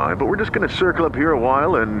weather's fine, but we're just going to circle up here a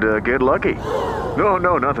while and get lucky.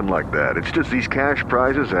 No, nothing like that. It's just these cash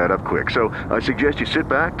prizes add up quick. So I suggest you sit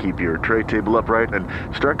back, keep your tray table upright, and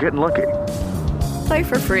start getting lucky. Play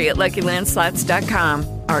for free at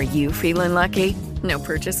LuckyLandSlots.com. Are you feeling lucky? No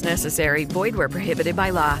purchase necessary. Void where prohibited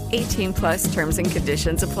by law. 18+ terms and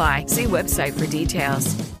conditions apply. See website for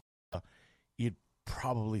details. You'd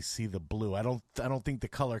probably see the blue. I don't think the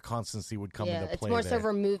color constancy would come into play. It's more there. so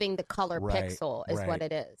removing the color pixel is what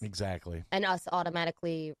it is. Exactly. And us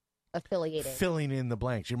automatically affiliating. Filling in the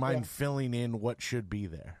blanks. Your mind filling in what should be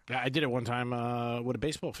there. I did it one time with a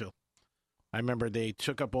baseball field. I remember they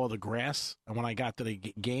took up all the grass, and when I got to the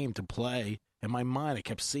game to play, in my mind, I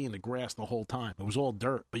kept seeing the grass the whole time. It was all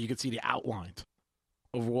dirt, but you could see the outlines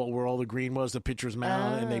of where all the green was, the pitcher's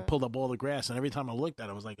mound, and they pulled up all the grass. And every time I looked at it,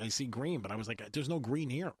 I was like, I see green, but I was like, there's no green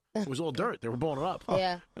here. It was all dirt. They were blowing it up.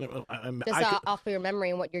 Yeah. Just off of your memory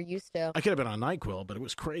and what you're used to. I could have been on NyQuil, but it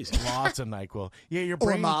was crazy. Lots of NyQuil. Yeah, your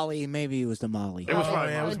brain. Or Molly. Maybe it was the Molly. It was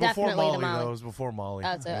it was before Molly, though. It was before Molly.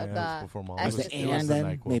 It was before Molly. Was it Ann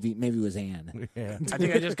then? Maybe it was Ann. Yeah. I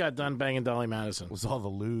think I just got done banging Dolly Madison. It was all the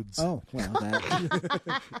lewds. Oh, well,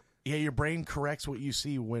 that... Yeah, your brain corrects what you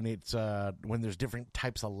see when there's different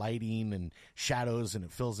types of lighting and shadows, and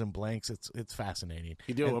it fills in blanks. It's fascinating.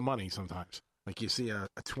 You do it with money sometimes. Like you see a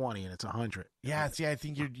 20 and it's 100. Yeah, I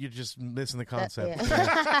think you're just missing the concept.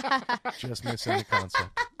 Just missing the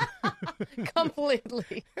concept.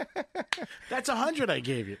 Completely. That's 100 I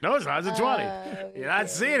gave you. No, it's not. It's 20. You're not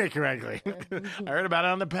seeing it correctly. I heard about it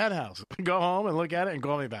on the Penthouse. Go home and look at it and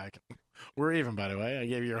call me back. We're even, by the way. I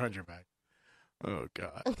gave you your 100 back. Oh,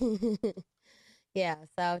 God. Yeah,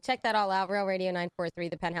 so check that all out. Real Radio 943,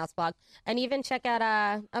 the Penthouse blog. And even check out,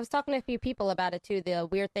 I was talking to a few people about it, too, the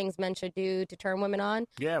weird things men should do to turn women on.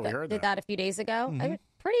 Yeah, we heard that. Did that a few days ago. Mm-hmm.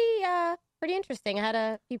 Pretty interesting. I had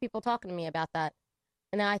a few people talking to me about that.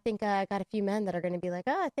 And I think I got a few men that are going to be like,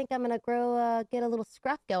 I think I'm going to get a little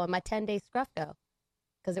scruff going, my 10-day scruff go.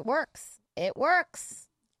 Because it works. It works.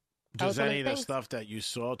 Does any of the stuff that you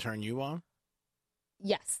saw turn you on?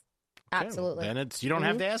 Yes. Okay, absolutely. Then you don't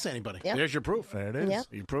have to ask anybody. Yep. There's your proof. There it is. Yep.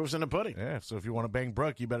 Your proof's in the pudding. Yeah, so if you want to bang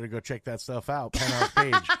Brooke, you better go check that stuff out. Penthouse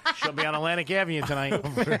page. She'll be on Atlantic Avenue tonight.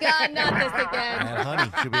 God, not this again. At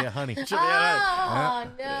Honey. She'll be at Honey. No.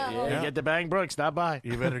 Yeah, you get the bang Brooke. Stop by.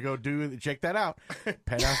 You better go check that out.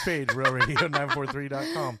 Penthouse page,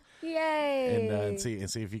 realradio943.com. Yay. And see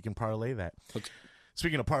if you can parlay that.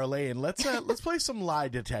 Speaking of parlaying, let's play some lie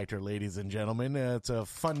detector, ladies and gentlemen. It's a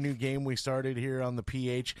fun new game we started here on the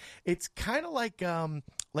PH. It's kind of like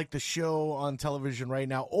the show on television right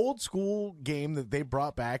now, old school game that they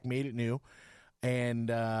brought back, made it new, and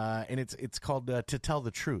it's called To Tell the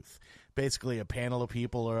Truth. Basically, a panel of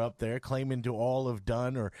people are up there claiming to all have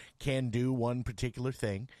done or can do one particular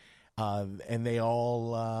thing, and they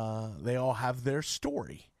all have their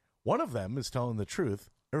story. One of them is telling the truth.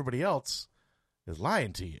 Everybody else is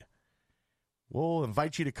lying to you. We'll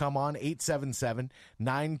invite you to come on,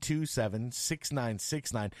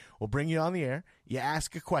 877-927-6969. We'll bring you on the air. You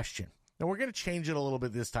ask a question. Now, we're going to change it a little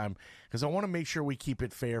bit this time because I want to make sure we keep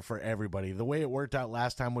it fair for everybody. The way it worked out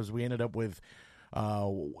last time was we ended up with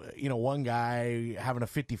one guy having a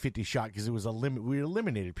 50-50 shot because it was we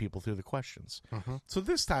eliminated people through the questions. Mm-hmm. So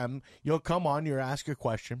this time, you'll come on, you'll ask a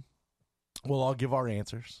question. We'll all give our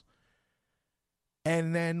answers.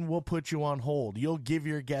 And then we'll put you on hold. You'll give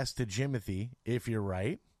your guess to Jimothy if you're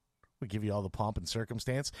right. We'll give you all the pomp and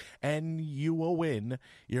circumstance. And you will win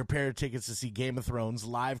your pair of tickets to see Game of Thrones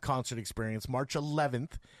live concert experience March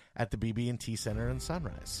 11th at the BB&T Center in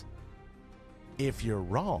Sunrise. If you're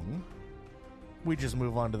wrong, we just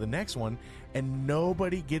move on to the next one, and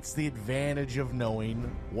nobody gets the advantage of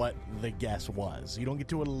knowing what the guess was. You don't get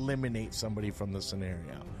to eliminate somebody from the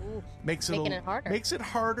scenario. Ooh, makes it harder. Makes it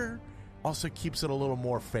harder. Also keeps it a little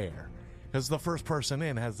more fair because the first person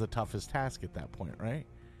in has the toughest task at that point, right?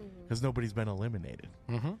 Because nobody's been eliminated.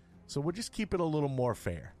 Mm-hmm. So we'll just keep it a little more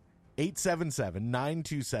fair.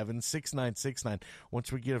 877-927-6969.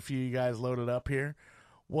 Once we get a few of you guys loaded up here,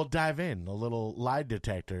 we'll dive in, a little lie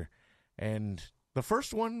detector. And the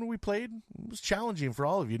first one we played was challenging for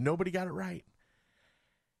all of you. Nobody got it right.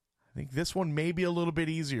 I think this one may be a little bit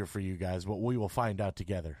easier for you guys, but we will find out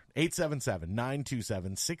together.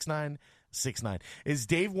 877-927-6969. Is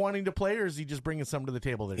Dave wanting to play, or is he just bringing something to the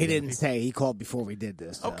table there? He didn't say. He called before we did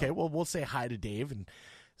this. So. Okay, well, we'll say hi to Dave and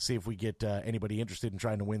see if we get anybody interested in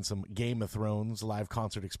trying to win some Game of Thrones live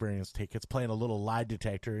concert experience tickets, playing a little lie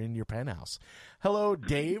detector in your penthouse. Hello,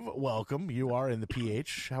 Dave. Welcome. You are in the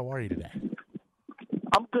PH. How are you today?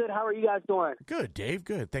 I'm good. How are you guys doing? Good, Dave.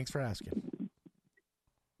 Good. Thanks for asking.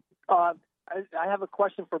 I have a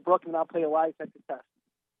question for Brooke, and I'll play a lie detector test.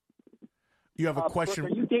 You have a question?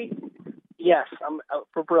 Brooke, are you dating? Yes, I'm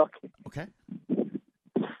for Brooke. Okay.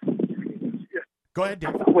 Go ahead,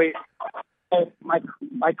 Dave. Wait. My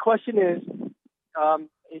question is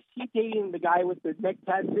she dating the guy with the neck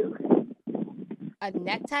tattoo? A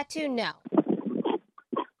neck tattoo? No.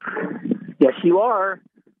 Yes, you are.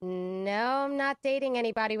 No, I'm not dating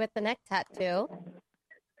anybody with the neck tattoo.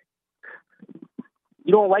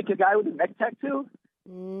 You don't like a guy with a neck tattoo?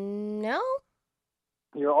 No.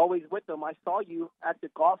 You're always with them. I saw you at the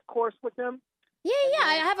golf course with them. Yeah.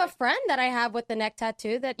 I have a friend that I have with the neck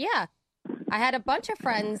tattoo that, I had a bunch of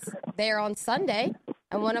friends there on Sunday,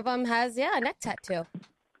 and one of them has, a neck tattoo.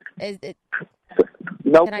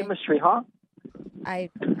 No chemistry, huh? I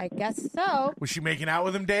guess so. Was she making out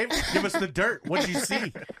with him, Dave? Give us the dirt. What'd you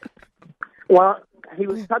see? Well, he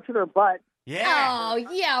was touching her butt. Yeah. Oh,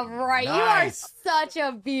 yeah, right. Nice. You are such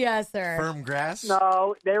a BSer. Firm grass?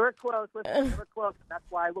 No, they were close. Listen, they were close. That's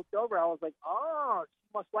why I looked over. I was like, oh, she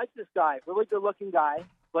must like this guy. Really good-looking guy,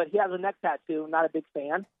 but he has a neck tattoo. Not a big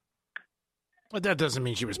fan. But that doesn't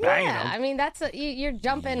mean she was banging him. I mean, you're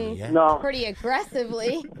jumping pretty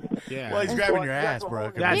aggressively. Yeah. Well, he's grabbing your ass,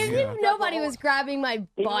 bro. Nobody was grabbing my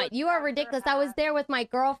butt. You are ridiculous. I was there with my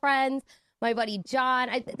girlfriends, my buddy John.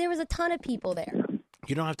 There was a ton of people there.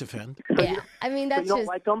 You don't have to offend. Yeah, I mean that's you don't just.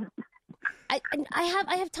 Like them? I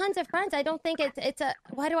have tons of friends. I don't think it's a.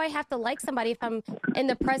 Why do I have to like somebody if I'm in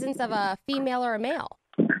the presence of a female or a male?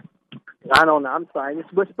 I don't know. I'm sorry.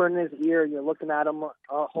 Just whispering in his ear, and you're looking at him,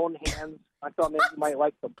 holding hands. I thought maybe you might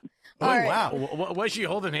like them. Oh, wow. Was she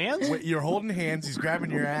holding hands? Wait, you're holding hands, he's grabbing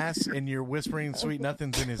your ass, and you're whispering sweet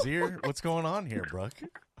nothings in his ear? What's going on here, Brooke?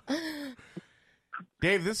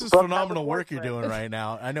 Dave, this is phenomenal work you're doing right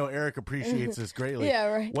now. I know Eric appreciates this greatly. Yeah,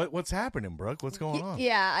 right. What's happening, Brooke? What's going on?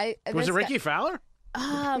 Yeah. Was it Ricky Fowler?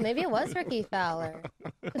 Oh, maybe it was Ricky Fowler.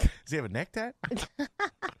 Does he have a neck tat?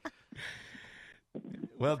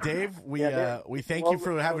 Well, Dave, we thank you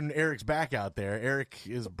for having Eric's back out there. Eric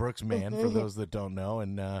is Brooke's man, for those that don't know,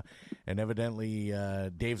 and evidently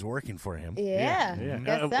Dave's working for him. Yeah.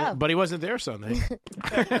 Guess so. But he wasn't there Sunday.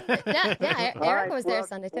 Eric was there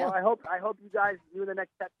Sunday too. Well, I hope you and the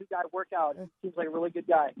next tattoo guy work out. He seems like a really good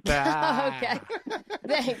guy. Okay.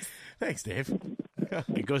 Thanks. Thanks, Dave.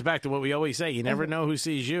 It goes back to what we always say: you never know who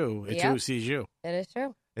sees you; it's who sees you. It is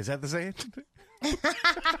true. Is that the saying?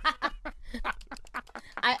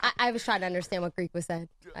 I was trying to understand what Greek was saying.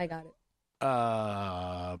 I got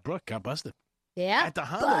it. Brooke got busted. Yeah. At the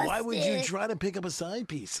Honda. Why would you try to pick up a side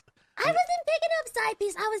piece? I wasn't picking up side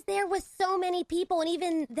piece. I was there with so many people, and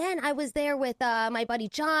even then, I was there with my buddy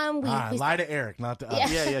John. Lie to Eric, not to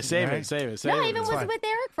us. Yeah. Save it. No, I even was with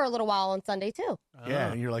Eric for a little while on Sunday too.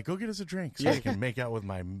 Yeah, and you're like, go get us a drink so I can make out with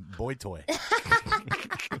my boy toy.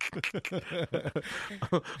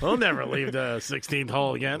 We'll never leave the 16th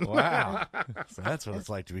hole again. Wow. So that's what it's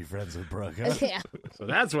like to be friends with Brooke, huh? Yeah. So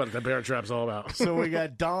that's what the Bear Trap's all about. So we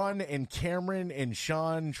got Don and Cameron and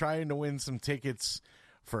Sean trying to win some tickets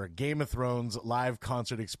for a Game of Thrones live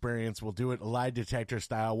concert experience. We'll do it lie detector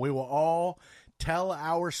style. We will all tell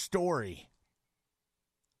our story.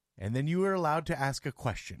 And then you are allowed to ask a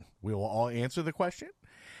question. We will all answer the question.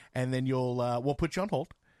 And then we'll put you on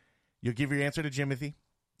hold. You'll give your answer to Jimothy.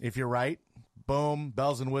 If you're right, boom,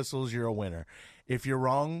 bells and whistles, you're a winner. If you're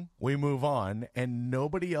wrong, we move on. And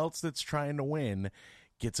nobody else that's trying to win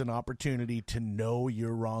gets an opportunity to know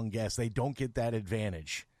your wrong guess. They don't get that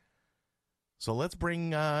advantage. So let's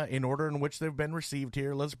bring, in order in which they've been received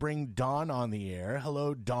here, let's bring Dawn on the air.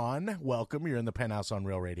 Hello, Dawn. Welcome. You're in the Penthouse on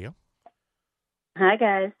Real Radio. Hi,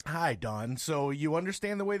 guys. Hi, Dawn. So you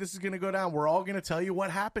understand the way this is going to go down. We're all going to tell you what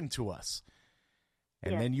happened to us.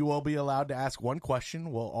 And then you will be allowed to ask one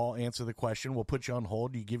question. We'll all answer the question. We'll put you on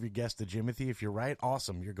hold. You give your guess to Jimothy. If you're right,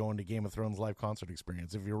 awesome. You're going to Game of Thrones live concert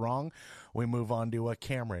experience. If you're wrong, we move on to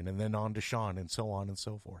Cameron and then on to Sean and so on and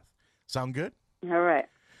so forth. Sound good? All right.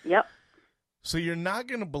 Yep. So you're not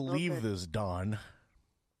going to believe this, Dawn,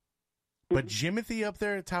 but Jimothy up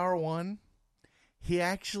there at Tower 1, he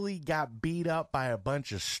actually got beat up by a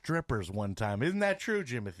bunch of strippers one time. Isn't that true,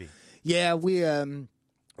 Jimothy? Yeah, we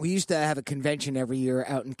used to have a convention every year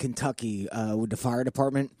out in Kentucky with the fire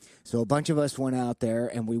department. So a bunch of us went out there,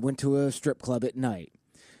 and we went to a strip club at night.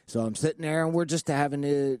 So I'm sitting there, and we're just having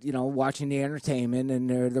watching the entertainment, and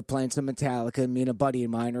they're playing some Metallica, and me and a buddy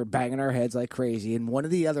of mine are banging our heads like crazy, and one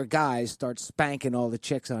of the other guys starts spanking all the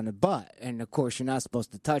chicks on the butt, and, of course, you're not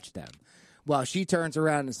supposed to touch them. Well, she turns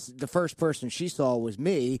around, and the first person she saw was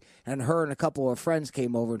me, and her and a couple of friends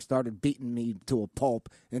came over and started beating me to a pulp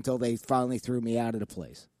until they finally threw me out of the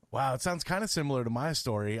place. Wow, it sounds kind of similar to my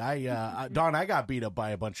story. Dawn, I got beat up by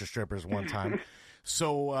a bunch of strippers one time.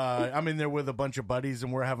 So I'm in there with a bunch of buddies,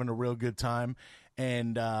 and we're having a real good time.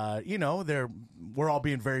 And, we're all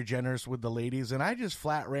being very generous with the ladies, and I just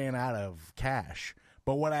flat ran out of cash.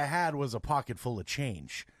 But what I had was a pocket full of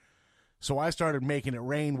change. So I started making it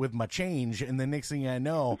rain with my change, and the next thing I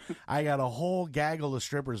know, I got a whole gaggle of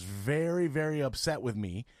strippers very, very upset with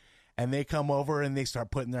me. And they come over, and they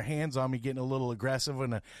start putting their hands on me, getting a little aggressive.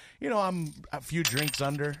 And, I'm a few drinks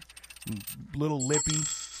under, a little lippy.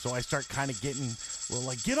 So I start kind of getting,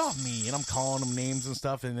 get off me. And I'm calling them names and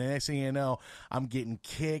stuff. And the next thing you know, I'm getting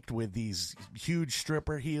kicked with these huge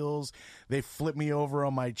stripper heels. They flip me over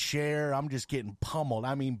on my chair. I'm just getting pummeled.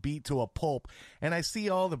 I mean, beat to a pulp. And I see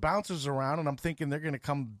all the bouncers around, and I'm thinking they're going to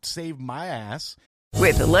come save my ass.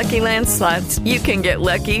 With the Lucky Land Slots, you can get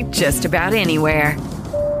lucky just about anywhere.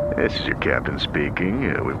 This is your captain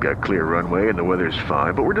speaking. We've got clear runway and the weather's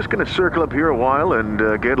fine, but we're just going to circle up here a while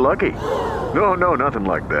and get lucky. No, nothing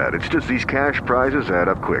like that. It's just these cash prizes add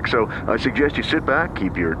up quick. So I suggest you sit back,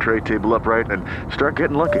 keep your tray table upright, and start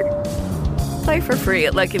getting lucky. Play for free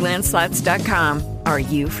at LuckyLandSlots.com. Are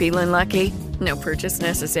you feeling lucky? No purchase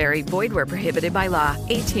necessary. Void where prohibited by law.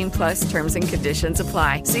 18+ terms and conditions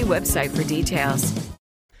apply. See website for details.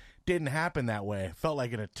 Didn't happen that way. It felt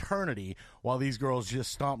like an eternity while these girls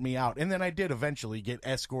just stomped me out. And then I did eventually get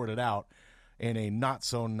escorted out in a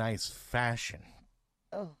not-so-nice fashion.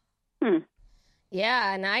 Oh.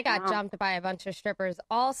 Yeah, and I got jumped by a bunch of strippers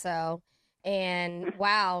also. And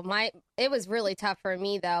wow, it was really tough for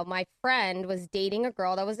me though. My friend was dating a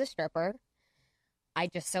girl that was a stripper. I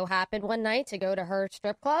just so happened one night to go to her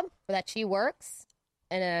strip club that she works,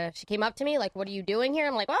 and she came up to me like, "What are you doing here?"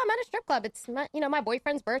 I'm like, "Well, I'm at a strip club. It's my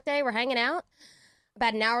boyfriend's birthday. We're hanging out."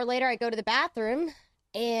 About an hour later, I go to the bathroom,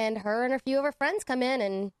 and her and a few of her friends come in,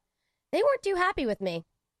 and they weren't too happy with me.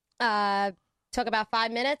 Took about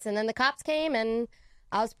 5 minutes, and then the cops came, and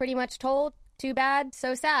I was pretty much told, "Too bad,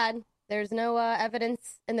 so sad." There's no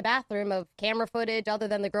evidence in the bathroom of camera footage other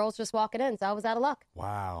than the girls just walking in, so I was out of luck.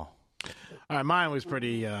 Wow. All right, mine was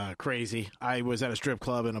pretty crazy. I was at a strip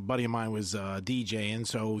club, and a buddy of mine was DJing,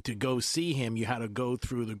 so to go see him, you had to go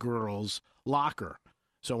through the girls' locker.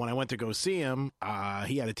 So when I went to go see him,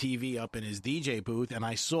 he had a TV up in his DJ booth, and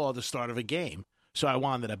I saw the start of a game. So I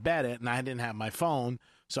wanted to bet it, and I didn't have my phone.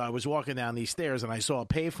 So I was walking down these stairs, and I saw a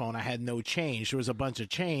payphone. I had no change. There was a bunch of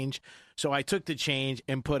change. So I took the change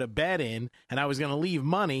and put a bet in, and I was going to leave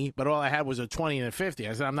money, but all I had was a 20 and a 50.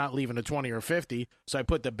 I said, I'm not leaving a 20 or 50. So I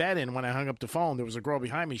put the bet in. When I hung up the phone, there was a girl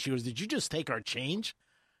behind me. She goes, "Did you just take our change?"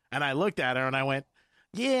 And I looked at her, and I went,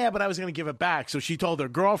 "Yeah, but I was going to give it back." So she told her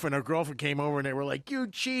girlfriend. Her girlfriend came over, and they were like, "You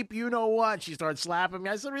cheap, you know what?" She started slapping me.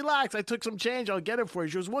 I said, "Relax, I took some change. I'll get it for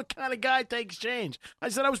you." She goes, "What kind of guy takes change?" I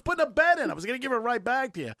said, "I was putting a bet in. I was going to give it right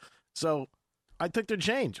back to you." So I took their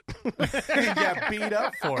change. You got beat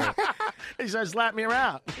up for it. He started slapping me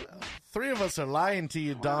around. Three of us are lying to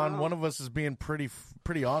you, Don. One of us is being pretty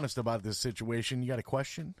honest about this situation. You got a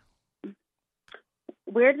question?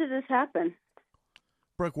 Where did this happen?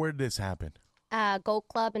 Brooke, where did this happen? Gold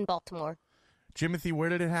Club in Baltimore. Jimothy, where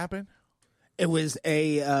did it happen? It was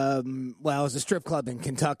it was a strip club in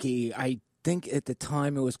Kentucky. I think at the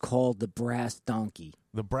time it was called the Brass Donkey.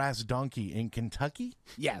 The Brass Donkey in Kentucky?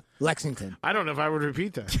 Yeah, Lexington. I don't know if I would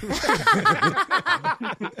repeat that.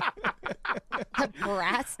 The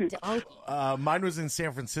Brass Donkey. Mine was in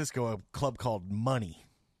San Francisco, a club called Money.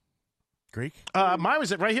 Greek? Mine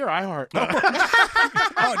was right here, iHeart.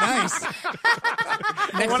 Oh, nice.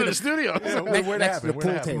 One of the studios. Where'd it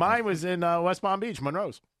happen? Mine was in West Palm Beach,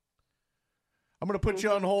 Monroe's. I'm going to put you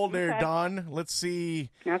on hold there, Don. Let's see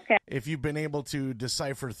if you've been able to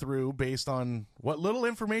decipher through based on what little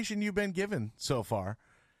information you've been given so far.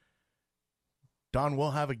 Don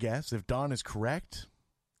will have a guess. If Don is correct,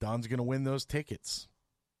 Don's going to win those tickets.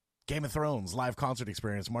 Game of Thrones live concert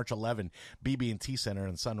experience, March 11, BB&T Center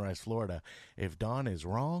in Sunrise, Florida. If Don is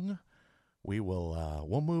wrong,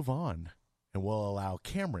 we'll move on, and we'll allow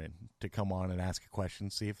Cameron to come on and ask a question,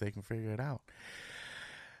 see if they can figure it out.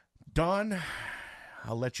 Don,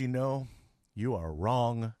 I'll let you know you are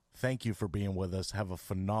wrong. Thank you for being with us. Have a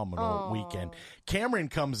phenomenal weekend. Cameron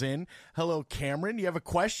comes in. Hello, Cameron. You have a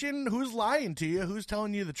question? Who's lying to you? Who's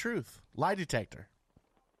telling you the truth? Lie detector.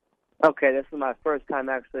 Okay, this is my first time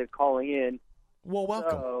actually calling in. Well,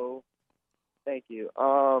 welcome. So, thank you.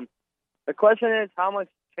 The question is, how much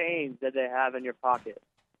change did they have in your pocket?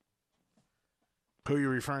 Who are you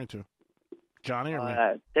referring to? Johnny or me?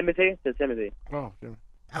 Timothy? To Timothy. Oh, Jimmy.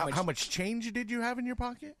 How much change did you have in your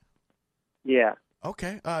pocket? Yeah.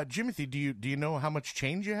 Okay. Jimothy, do you know how much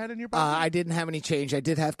change you had in your pocket? I didn't have any change. I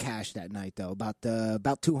did have cash that night, though. About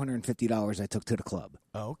 $250 I took to the club.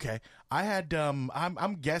 Oh, okay. I had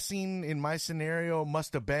I'm guessing in my scenario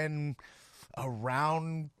must have been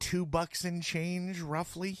around $2 in change,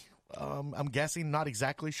 roughly. I'm guessing, not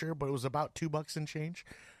exactly sure, but it was about $2 in change.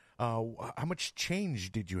 How much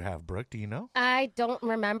change did you have, Brooke? Do you know? I don't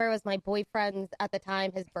remember. It was my boyfriend's at the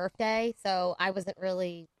time, his birthday, so I wasn't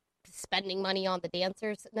really spending money on the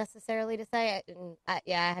dancers necessarily to say. I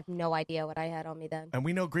have no idea what I had on me then. And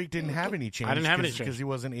we know Greek didn't have any change. I didn't have any change because he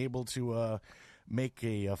wasn't able to make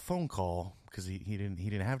a phone call because he didn't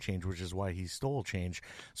have change, which is why he stole change.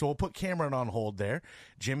 So we'll put Cameron on hold there.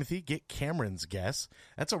 Jimothy, get Cameron's guess.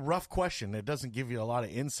 That's a rough question. It doesn't give you a lot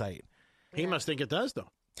of insight. He must think it does, though.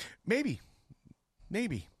 Maybe.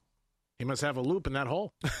 He must have a loop in that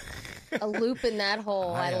hole. A loop in that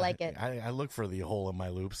hole. I like it. I look for the hole in my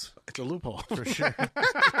loops. It's a loophole. For sure.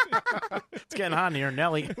 It's getting hot in here,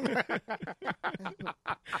 Nelly.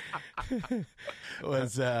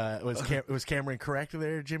 Was Cameron correct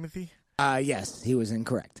there, Jimothy? Yes, he was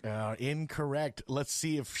incorrect. Incorrect. Let's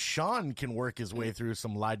see if Sean can work his way through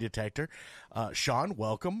some lie detector. Sean,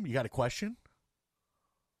 welcome. You got a question?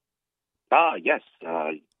 Yes.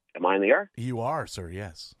 Am I in the air? You are, sir,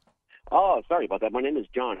 yes. Oh, sorry about that. My name is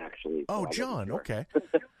John, actually. Oh, John, okay.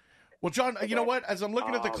 Well, John, you know what? As I'm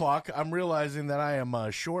looking at the clock, I'm realizing that I am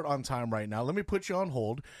short on time right now. Let me put you on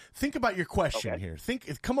hold. Think about your question here.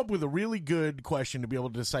 Come up with a really good question to be able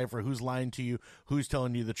to decipher who's lying to you, who's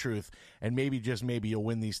telling you the truth, and maybe, just maybe, you'll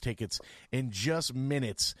win these tickets in just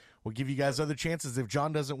minutes. We'll give you guys other chances. If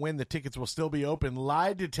John doesn't win, the tickets will still be open.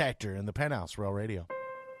 Lie detector in the Penthouse Real Radio.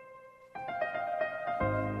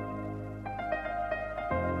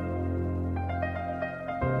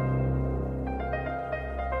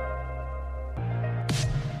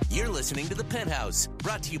 You're listening to The Penthouse,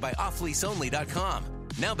 brought to you by offleaseonly.com.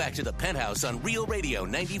 Now back to The Penthouse on Real Radio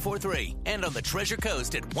 94.3 and on the Treasure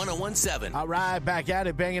Coast at 101.7. All right, back at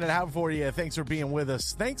it, banging it out for you. Thanks for being with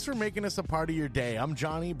us. Thanks for making us a part of your day. I'm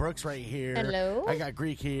Johnny Brooks right here. Hello. I got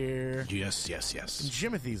Greek here. Yes. And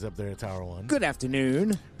Jimothy's up there at Tower 1. Good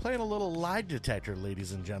afternoon. Playing a little lie detector,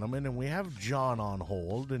 ladies and gentlemen, and we have John on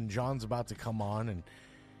hold, and John's about to come on and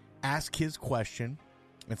ask his question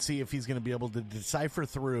and see if he's going to be able to decipher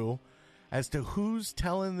through as to who's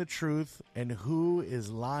telling the truth and who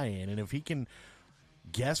is lying. And if he can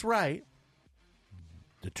guess right,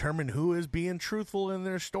 determine who is being truthful in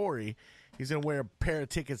their story, he's going to wear a pair of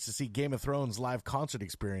tickets to see Game of Thrones live concert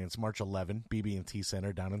experience March 11, BB&T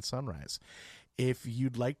Center down in Sunrise. If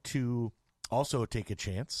you'd like to also take a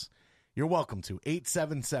chance, you're welcome to.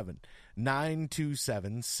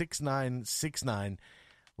 877-927-6969.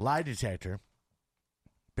 Lie detector.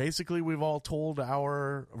 Basically, we've all told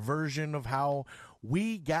our version of how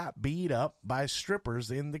we got beat up by strippers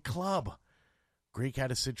in the club. Greek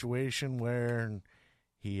had a situation where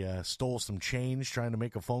he stole some change trying to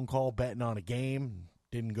make a phone call, betting on a game.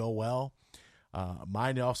 Didn't go well.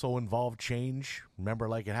 Mine also involved change. Remember,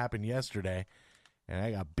 like it happened yesterday. And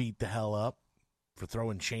I got beat the hell up for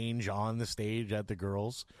throwing change on the stage at the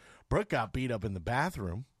girls. Brooke got beat up in the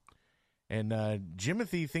bathroom. And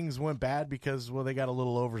Jimothy, things went bad because, well, they got a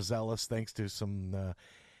little overzealous thanks to some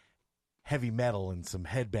heavy metal and some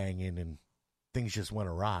headbanging, and things just went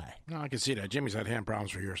awry. No, I can see that. Jimmy's had hand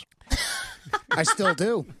problems for years. I still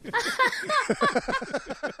do.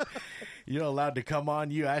 You're allowed to come on.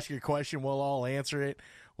 You ask your question. We'll all answer it.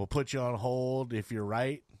 We'll put you on hold. If you're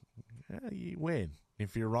right, you win.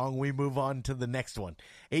 If you're wrong, we move on to the next one.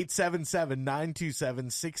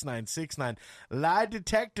 877-927-6969. Lie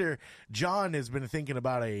detector. John has been thinking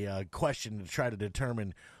about a question to try to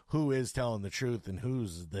determine who is telling the truth and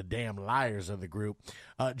who's the damn liars of the group.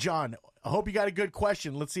 John, I hope you got a good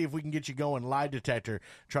question. Let's see if we can get you going. Lie detector.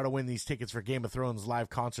 Try to win these tickets for Game of Thrones live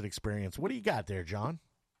concert experience. What do you got there, John?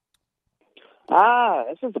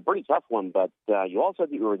 This is a pretty tough one, but you all said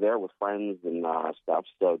that you were there with friends and stuff,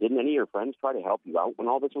 so didn't any of your friends try to help you out when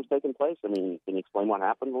all this was taking place? I mean, can you explain what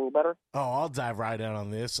happened a little better? Oh, I'll dive right in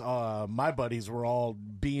on this. My buddies were all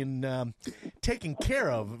being taken care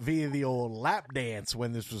of via the old lap dance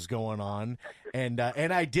when this was going on, and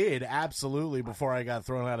I did, absolutely, before I got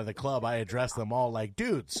thrown out of the club, I addressed them all like,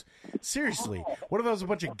 dudes, seriously, what if there was a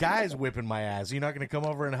bunch of guys whipping my ass? You're not going to come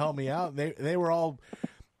over and help me out? They were all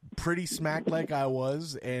pretty smacked like I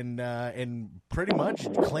was, and pretty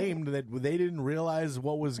much claimed that they didn't realize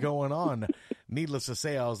what was going on. Needless to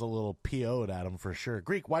say, I was a little PO'd at them for sure.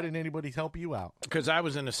 Greek, why didn't anybody help you out? Because I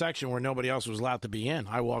was in a section where nobody else was allowed to be in.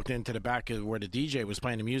 I walked into the back of where the DJ was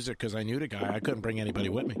playing the music because I knew the guy. I couldn't bring anybody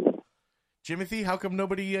with me. Jimothy, how come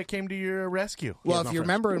nobody came to your rescue? Well, if you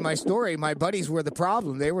remember in my story, my buddies were the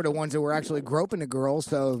problem. They were the ones that were actually groping the girls,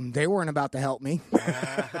 so they weren't about to help me.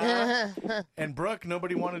 And Brooke,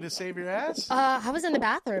 nobody wanted to save your ass? I was in the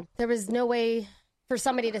bathroom. There was no way for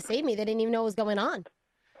somebody to save me. They didn't even know what was going on.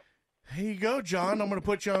 Here you go, John. I'm going to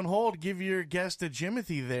put you on hold. Give your guest to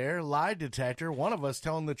Jimothy there, lie detector. One of us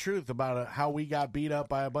telling the truth about how we got beat up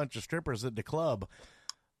by a bunch of strippers at the club.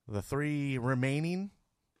 The three remaining,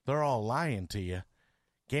 they're all lying to you.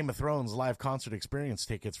 Game of Thrones live concert experience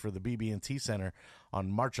tickets for the BB&T Center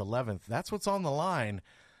on March 11th. That's what's on the line.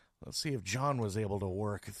 Let's see if John was able to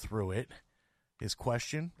work through it. His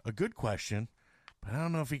question, a good question, but I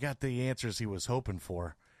don't know if he got the answers he was hoping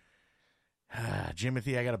for.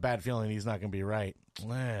 Jimothy, I got a bad feeling he's not going to be right.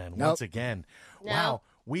 Man, Nope. Once again. No. Wow,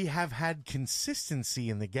 we have had consistency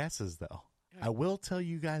in the guesses, though. I will tell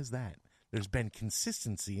you guys that. There's been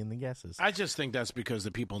consistency in the guesses. I just think that's because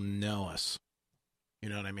the people know us. You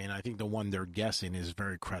know what I mean? I think the one they're guessing is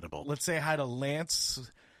very credible. Let's say hi to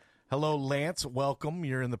Lance. Hello, Lance. Welcome.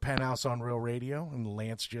 You're in the Penthouse on Real Radio, and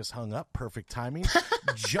Lance just hung up. Perfect timing.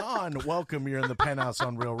 John, welcome. You're in the Penthouse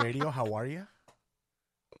on Real Radio. How are you?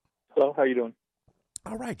 Hello, how you doing?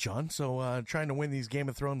 All right, John. So trying to win these Game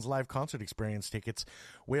of Thrones live concert experience tickets.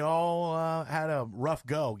 We all had a rough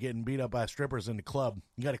go getting beat up by strippers in the club.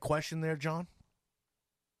 You got a question there, John?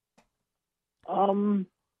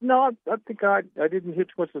 No, I think I didn't hear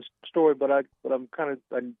too much of the story, but I'm kind of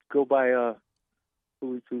I go by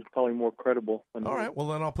who's probably more credible. All right, well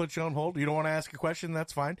then I'll put you on hold. You don't want to ask a question?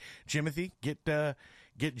 That's fine. Jimothy,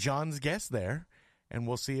 get John's guess there, and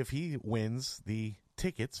we'll see if he wins the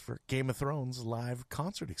tickets for Game of Thrones live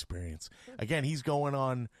concert experience. Again, he's going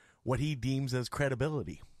on what he deems as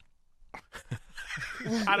credibility.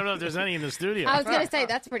 I don't know if there's any in the studio. I was going to say,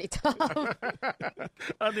 that's pretty tough. I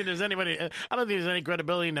don't think there's anybody. I don't think there's any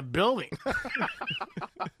credibility in the building,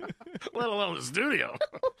 let alone the studio.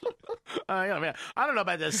 I don't know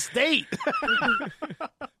about the state.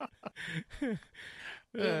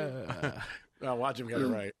 I'll watch him get it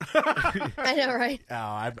right. I know, right?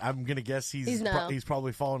 I'm going to guess he's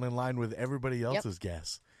probably falling in line with everybody else's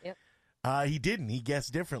guess. Yep. He didn't. He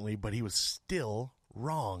guessed differently, but he was still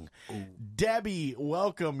wrong. Ooh. Debbie,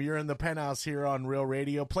 welcome. You're in the Penthouse here on Real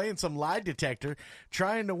Radio, playing some lie detector,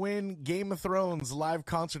 trying to win Game of Thrones live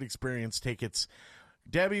concert experience tickets.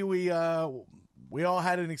 Debbie, we all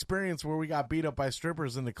had an experience where we got beat up by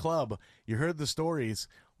strippers in the club. You heard the stories.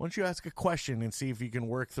 Why don't you ask a question and see if you can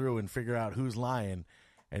work through and figure out who's lying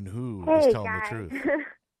and who is telling the truth?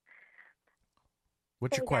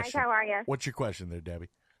 What's your question? Guys, how are you? What's your question there, Debbie?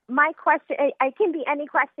 My question, it can be any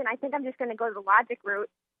question. I think I'm just going to go the logic route.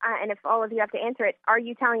 And if all of you have to answer it, are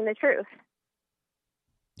you telling the truth?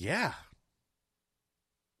 Yeah.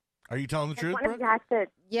 Are you telling the truth, One of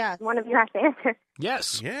you has to answer.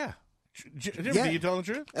 Yes. Yeah. Jim, Yeah. are you telling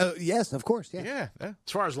the truth? Yes, of course. Yeah. Yeah.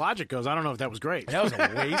 As far as logic goes, I don't know if that was great. That was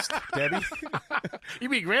a waste, Debbie.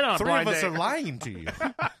 You'd be great on a Three blind of us date. are lying to you.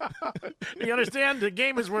 You understand? The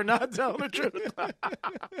game is we're not telling the truth.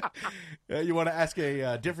 You want to ask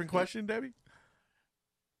a different question, Debbie?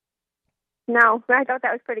 No, I thought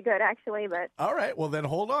that was pretty good, actually. But all right, well then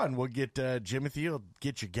hold on. We'll get Jimothy will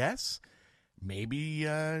get your guess. Maybe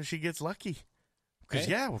she gets lucky. Because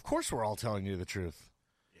yeah, of course we're all telling you the truth.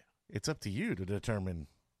 Yeah, it's up to you to determine,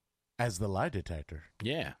 as the lie detector.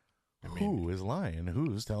 Yeah. Who is lying?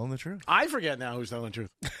 Who's telling the truth? I forget now who's telling the truth.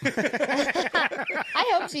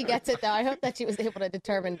 I hope she gets it, though. I hope that she was able to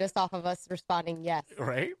determine just off of us responding yes.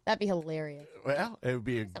 Right? That'd be hilarious. Well, it would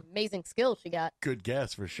be That's amazing skill she got. Good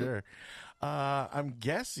guess for sure. I'm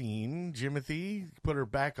guessing Jimothy put her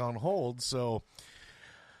back on hold. So,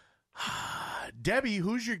 Debbie,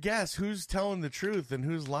 who's your guess? Who's telling the truth and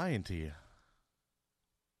who's lying to you?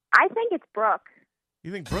 I think it's Brooke.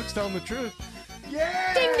 You think Brooke's telling the truth?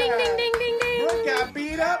 Yeah! Ding, ding, ding, ding, ding, ding. Brooke got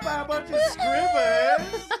beat up by a bunch of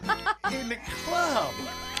scribbers in the club.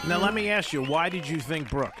 Now, let me ask you, why did you think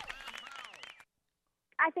Brooke?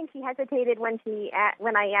 I think she hesitated when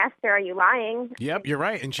I asked her, "Are you lying?" Yep, you're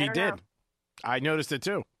right, and she don't did. know. I noticed it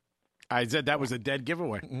too. I said that was a dead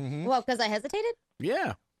giveaway. Mm-hmm. Well, because I hesitated?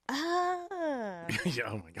 Yeah. Yeah,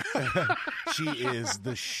 oh my god. She is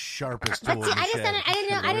the sharpest tool. But see,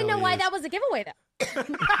 I didn't know why that was a giveaway though.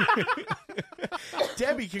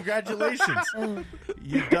 Debbie, congratulations.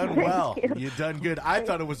 You've done well. You've done good. I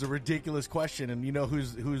thought it was a ridiculous question, and you know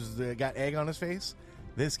who's got egg on his face?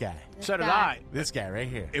 This guy. So did I. This guy right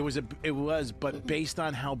here. It was, but based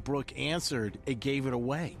on how Brooke answered, it gave it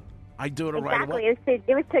away. I do it right away. Exactly.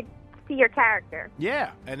 It was to see your character.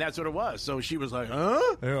 Yeah, and that's what it was. So she was like, huh?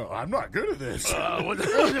 Yeah, I'm not good at this. What the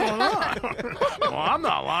hell's going on? Well, I'm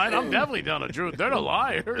not lying. I'm definitely telling the truth. They're the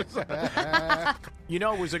liars. You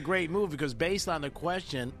know, it was a great move because based on the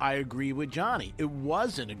question, I agree with Johnny. It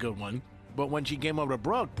wasn't a good one. But when she came over to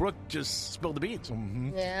Brooke just spilled the beans.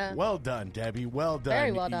 Mm-hmm. Yeah. Well done, Debbie. Well done.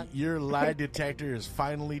 Very well done. Your lie detector is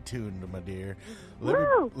finally tuned, my dear.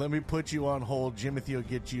 Woo! Let me put you on hold. Jimothy will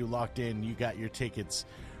get you locked in. You got your tickets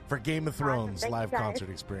for Game of Thrones Awesome. live concert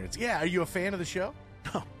experience. Yeah, are you a fan of the show?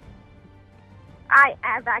 I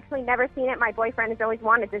have actually never seen it. My boyfriend has always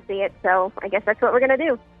wanted to see it, so I guess that's what we're going to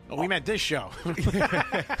do. Oh, we meant this show. Of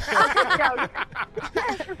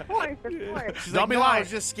course. She's Don't like, be no, lying. I was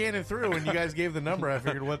just scanning through, and you guys gave the number. I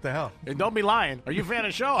figured, what the hell? And don't be lying. Are you a fan of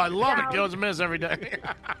the show? I love No. it. Kills a miss every day.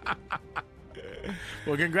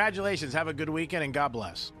 Well, congratulations. Have a good weekend, and God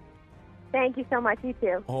bless. Thank you so much. You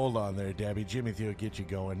too. Hold on there, Debbie. Jimothy will get you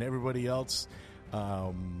going. Everybody else,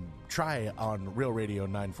 try on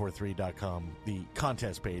realradio943.com, the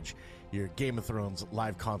contest page, your Game of Thrones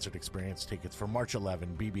live concert experience tickets for March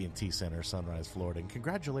 11, BB&T Center, Sunrise, Florida. And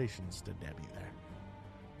congratulations to Debbie there.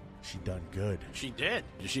 She done good. She did.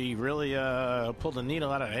 She really pulled a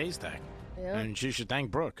needle out of a haystack. Yeah. And she should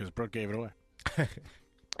thank Brooke because Brooke gave it away.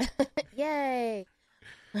 Yay.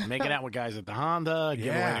 Making out with guys at the Honda,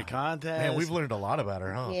 giving away the contest. Man, we've learned a lot about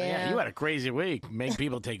her, huh? Yeah. You had a crazy week. Make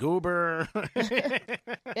people take Uber. Yeah,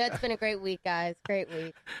 it's been a great week, guys. Great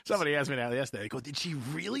week. Somebody asked me that yesterday. They go, did she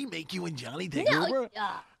really make you and Johnny take No, Uber?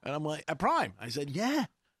 yeah. And I'm like, at Prime. I said, yeah.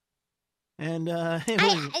 And I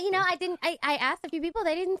asked a few people.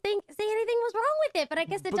 They didn't say anything was wrong with it, but I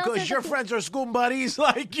guess it because your friends are school buddies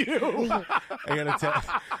like you. I gotta tell.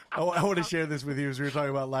 I want to share this with you as we were talking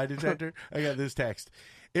about lie detector. I got this text.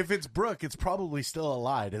 If it's Brooke, it's probably still a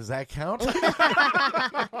lie. Does that count?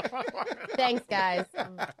 Thanks, guys.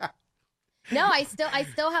 No, I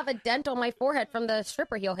still have a dent on my forehead from the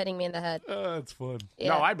stripper heel hitting me in the head. Oh, that's fun. Yeah.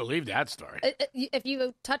 No, I believe that story. If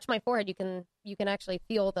you touch my forehead, you can actually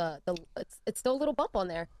feel the it's still a little bump on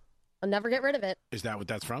there. I'll never get rid of it. Is that what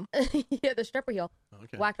that's from? Yeah, the stripper heel.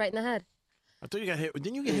 Okay. Whacked right in the head. I thought you got hit.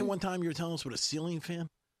 Didn't you get hit one time? You were telling us with a ceiling fan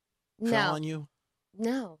No. fell on you.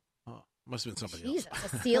 No. Oh, must have been somebody Jesus,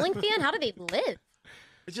 else. a ceiling fan? How do they live?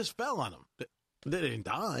 It just fell on them. They didn't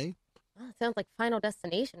die. Oh, it sounds like Final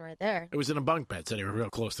Destination right there. It was in a bunk bed, so they were real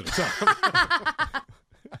close to the top.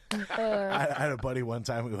 I had a buddy one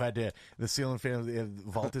time who had the ceiling fan, the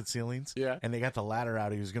vaulted ceilings. Yeah. And they got the ladder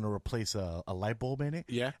out. He was going to replace a light bulb in it.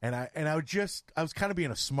 Yeah. And I was kind of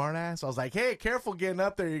being a smart ass. I was like, hey, careful getting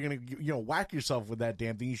up there. You're going to, whack yourself with that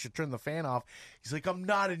damn thing. You should turn the fan off. He's like, I'm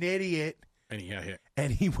not an idiot. And he got hit.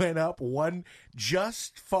 And he went up one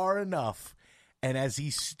just far enough. And as he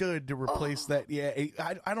stood to replace that,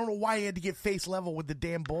 I don't know why he had to get face level with the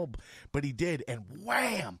damn bulb, but he did. And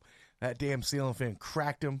wham! That damn ceiling fan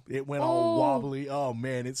cracked him. It went all wobbly. Oh,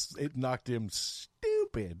 man, it knocked him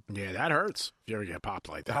stupid. Yeah, that hurts if you ever get popped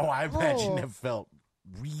like that. Oh, I imagine it felt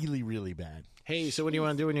really, really bad. Hey, so what do you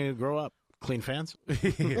want to do when you grow up? Clean fans?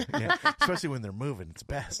 Yeah, especially when they're moving. It's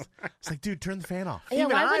best. It's like, dude, turn the fan off. Yeah,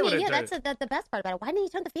 why wouldn't you? That's the best part about it. Why didn't you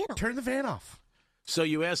turn the fan off? Turn the fan off. So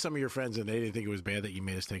you asked some of your friends, and they didn't think it was bad that you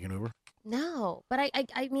made us take an Uber? No, but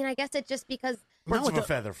I mean, I guess it's just because birds of a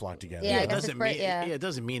feather flock together. Yeah, it doesn't mean it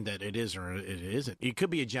doesn't mean that it is or it isn't. It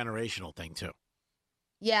could be a generational thing too.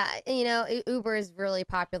 Yeah, Uber is really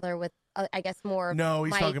popular with, I guess, more. No,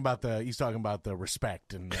 he's talking about the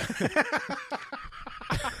respect and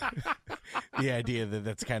the idea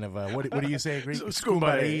that's kind of what do you say? School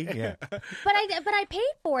buddy. Yeah. But I paid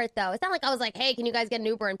for it though. It's not like I was like, hey, can you guys get an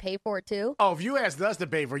Uber and pay for it too? Oh, if you asked us to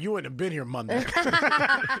pay for it, you wouldn't have been here Monday.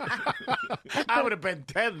 I would have been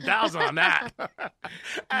 10,000 on that.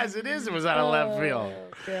 As it is, it was out of left field.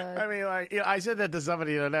 God. I mean, I said that to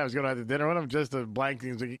somebody the other day. I was going out to dinner with him just to blank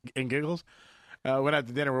things and giggles. Went out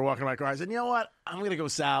to dinner. We're walking in my car. I said, you know what? I'm going to go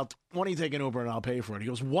south. Why don't you take an Uber and I'll pay for it? He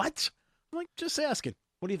goes, what? I'm like, just asking.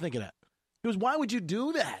 What do you think of that? He goes, why would you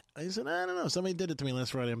do that? I said, I don't know. Somebody did it to me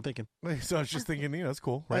last Friday. I'm thinking. So I was just thinking, it's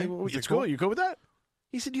cool, right? It's cool. You cool with that?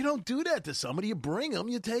 He said, you don't do that to somebody. You bring them.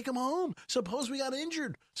 You take them home. Suppose we got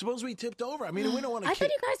injured. Suppose we tipped over. I mean, we don't want to. I thought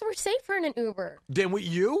you guys were safer in an Uber. Then with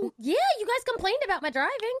you? Yeah, you guys complained about my driving.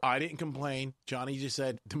 I didn't complain. Johnny just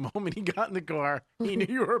said the moment he got in the car, he knew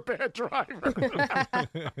you were a bad driver.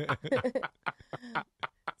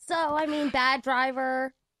 So, I mean, bad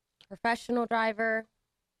driver, professional driver.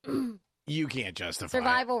 You can't justify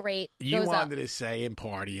survival rate. You wanted to say and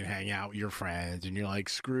party and hang out with your friends, and you're like,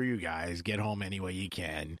 screw you guys, get home any way you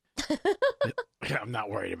can. I'm not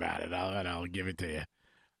worried about it. I'll give it to you.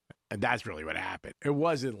 And that's really what happened. It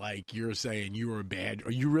wasn't like you're saying you were a bad.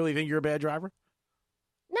 Or you really think you're a bad driver?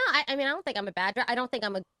 No, I mean, I don't think I'm a bad driver. I don't think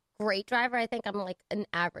I'm a great driver. I think I'm like an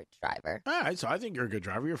average driver. All right, so I think you're a good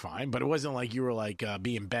driver. You're fine, but it wasn't like you were like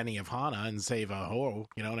being Benny of Hana and save a hoe.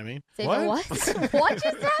 You know what I mean? Save a what? What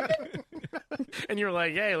just happened? And you're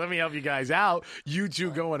like, hey, let me help you guys out. You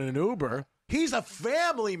two go in an Uber. He's a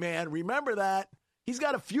family man. Remember that. He's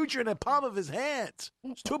got a future in the palm of his hands.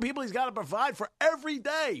 It's two people he's got to provide for every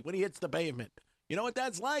day when he hits the pavement. You know what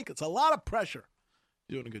that's like? It's a lot of pressure.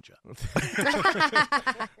 You're doing a good job.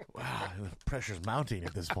 Wow, the pressure's mounting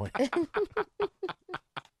at this point.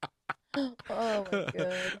 Oh, my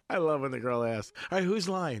God. I love when the girl asks, all right, who's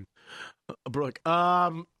lying? Brooke,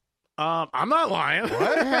 I'm not lying.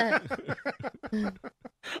 What?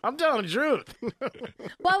 I'm telling the truth.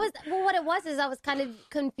 Well, what it was is I was kind of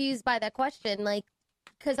confused by that question, like,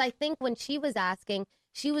 because I think when she was asking,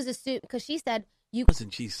 she was assuming, because she said,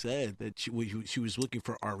 She said that she was looking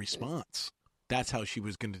for our response. That's how she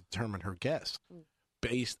was going to determine her guess.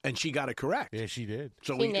 And she got it correct. Yeah, she did.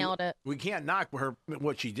 So she nailed it. We can't knock her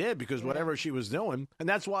what she did because whatever she was doing, and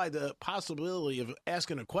that's why the possibility of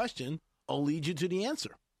asking a question will lead you to the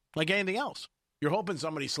answer, like anything else. You're hoping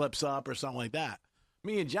somebody slips up or something like that.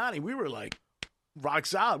 Me and Johnny, we were like, Rock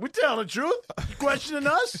solid. We're telling the truth. You questioning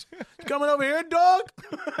us? You coming over here, dog?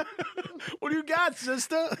 What do you got,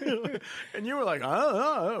 sister? And you were like,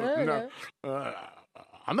 no.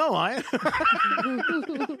 I'm not lying.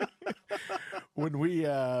 When we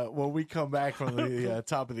come back from the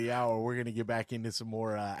top of the hour, we're going to get back into some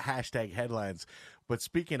more hashtag headlines. But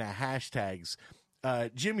speaking of hashtags,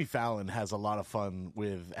 Jimmy Fallon has a lot of fun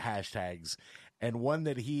with hashtags. And one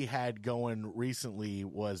that he had going recently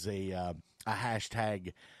was a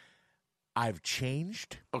hashtag, I've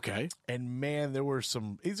changed. Okay. And man, there were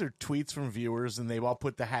these are tweets from viewers, and they've all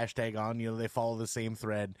put the hashtag on. You know, they follow the same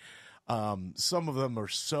thread. Some of them are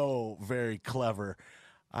so very clever.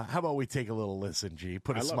 How about we take a little listen, G?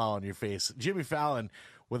 Put a smile on your face. Jimmy Fallon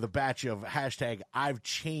with a batch of hashtag I've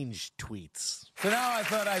changed tweets. So now I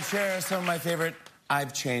thought I'd share some of my favorite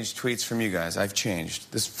I've changed tweets from you guys. I've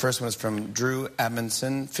changed. This first one is from Drew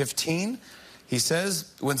Amundsen, 15. He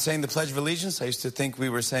says, when saying the Pledge of Allegiance, I used to think we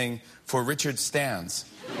were saying, for Richard stands.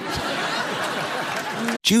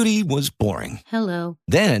 Judy was boring. Hello.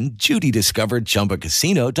 Then Judy discovered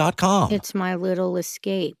ChumbaCasino.com. It's my little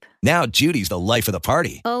escape. Now Judy's the life of the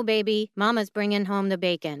party. Oh, baby, mama's bringing home the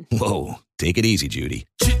bacon. Whoa, take it easy, Judy.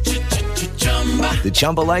 The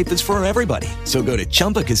Chumba life is for everybody. So go to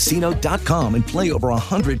ChumbaCasino.com and play over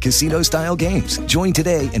 100 casino-style games. Join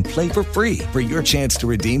today and play for free for your chance to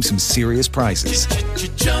redeem some serious prizes.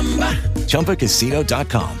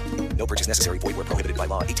 ChumbaCasino.com. No purchase necessary. Void where prohibited by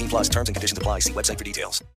law. 18+ terms and conditions apply. See website for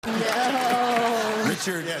details. No.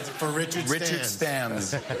 Richard, yeah, for Richard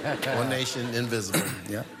stands. One nation, invisible.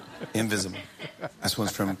 Yeah, invisible. This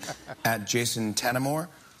one's from @Jason Tanamore.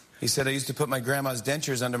 He said, I used to put my grandma's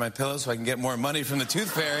dentures under my pillow so I can get more money from the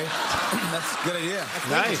tooth fairy. That's a good idea.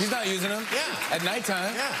 Nice. She's not using them. Yeah. At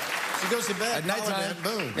nighttime. Yeah. She goes to bed. At nighttime.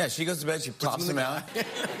 Boom. Yeah, she goes to bed. She plops them out.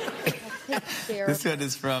 This one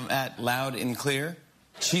is from @LoudandClear.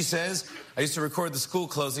 She says, I used to record the school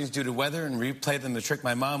closings due to weather and replay them to trick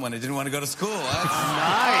my mom when I didn't want to go to school. That's nice.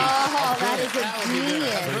 Oh, that is a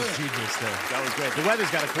genius. That was great. The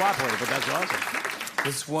weather's got to cooperate, but that's awesome.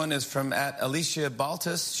 This one is from @Alicia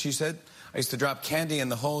Baltus. She said, I used to drop candy in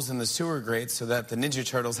the holes in the sewer grates so that the Ninja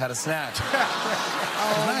Turtles had a snack.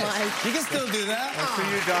 Oh, nice. You can still do that. That's for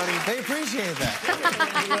you, Donnie. They appreciate that.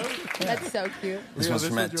 That's so cute. This one's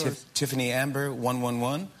from Tiffany Amber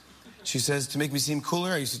 111. She says, to make me seem cooler,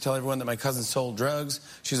 I used to tell everyone that my cousin sold drugs.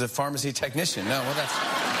 She's a pharmacy technician. No, well, that's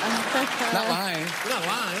not lying. You're not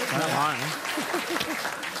lying. Not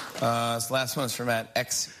lying. This last one is from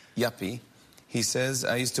 @XYuppie. He says,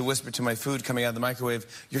 I used to whisper to my food coming out of the microwave,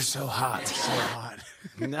 you're so hot. So hot.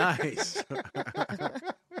 Nice.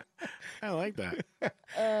 I like that.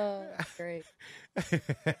 Oh, great.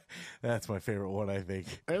 That's my favorite one, I think.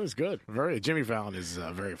 It was good. Jimmy Fallon is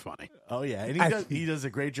very funny. Oh yeah, and he does a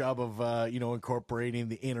great job of incorporating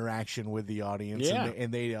the interaction with the audience. Yeah.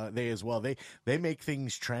 and they as well. They make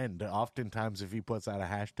things trend. Oftentimes, if he puts out a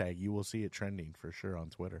hashtag, you will see it trending for sure on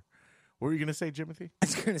Twitter. What were you going to say, Jimothy? I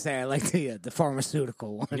was going to say I like the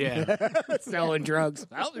pharmaceutical one. Yeah. Selling drugs.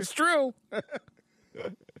 Well, it's true.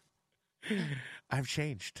 I've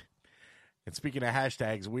changed. And speaking of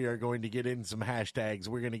hashtags, we are going to get in some hashtags.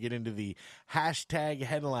 We're going to get into the hashtag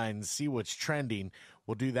headlines, see what's trending.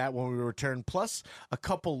 We'll do that when we return. Plus, a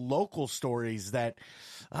couple local stories that,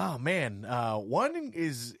 oh, man. One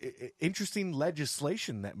is interesting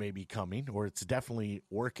legislation that may be coming, or it's definitely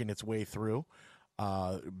working its way through.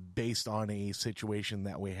 Based on a situation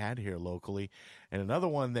that we had here locally. And another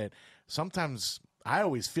one that sometimes I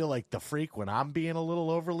always feel like the freak when I'm being a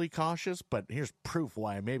little overly cautious, but here's proof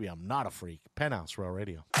why maybe I'm not a freak. Penthouse Real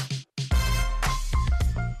Radio.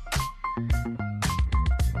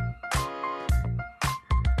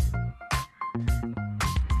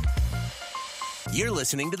 You're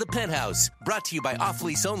listening to The Penthouse, brought to you by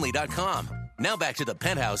offleaseonly.com. Now back to The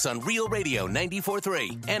Penthouse on Real Radio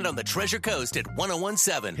 94.3 and on the Treasure Coast at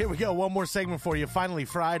 101.7. Here we go. One more segment for you. Finally,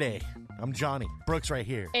 Friday. I'm Johnny. Brooks right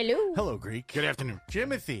here. Hello. Hello, Greek. Good afternoon.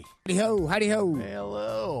 Jimothy. Howdy ho. Howdy ho.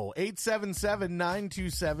 Hello.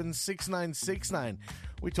 877-927-6969.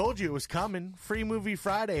 We told you it was coming. Free Movie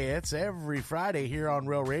Friday. It's every Friday here on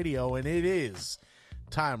Real Radio, and it is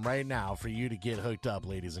time right now for you to get hooked up,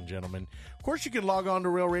 ladies and gentlemen. Of course, you can log on to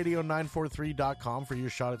realradio943.com for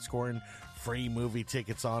your shot at scoring free movie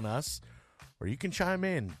tickets on us. Or you can chime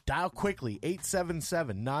in. Dial quickly,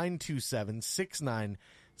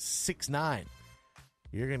 877-927-6969.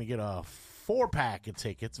 You're going to get a 4-pack of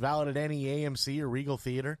tickets, valid at any AMC or Regal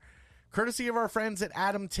Theater, courtesy of our friends at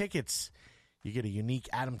Adam Tickets. You get a unique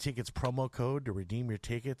Adam Tickets promo code to redeem your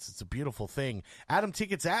tickets. It's a beautiful thing. Adam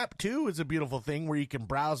Tickets app, too, is a beautiful thing where you can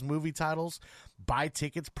browse movie titles, buy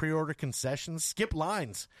tickets, pre-order concessions, skip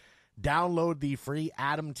lines. Download the free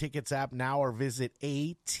Adam Tickets app now or visit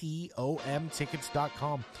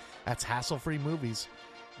atomtickets.com. That's hassle-free movies.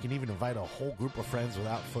 You can even invite a whole group of friends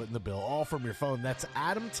without footing the bill, all from your phone. That's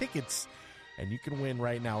Adam Tickets. And you can win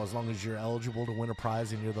right now as long as you're eligible to win a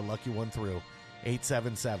prize and you're the lucky one through.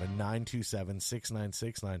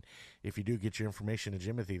 877-927-6969. If you do get your information to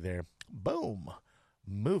Jimothy there, boom,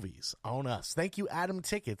 movies on us. Thank you, Adam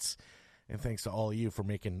Tickets, and thanks to all of you for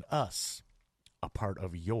making us a part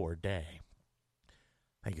of your day.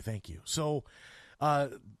 Thank you. So,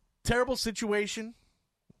 terrible situation,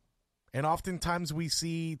 and oftentimes we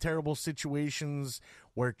see terrible situations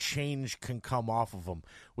where change can come off of them.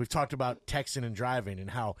 We've talked about texting and driving and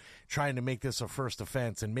how trying to make this a first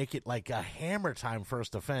offense and make it like a hammer time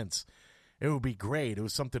first offense. It would be great. It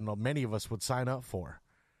was something that many of us would sign up for.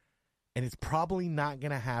 And it's probably not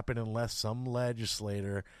going to happen unless some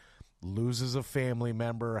legislator loses a family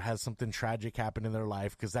member or has something tragic happen in their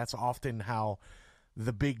life, because that's often how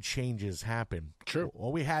the big changes happen. True.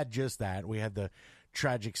 Well, we had just that. We had the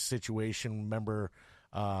tragic situation. Remember,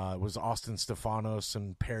 it was Austin Stefanos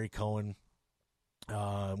and Perry Cohen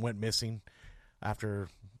went missing after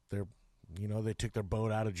they took their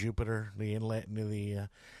boat out of Jupiter, the inlet into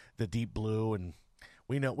the deep blue, and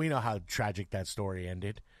we know how tragic that story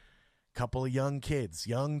ended. Couple of young kids,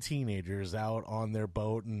 young teenagers out on their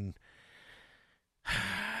boat, and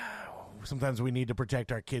sometimes we need to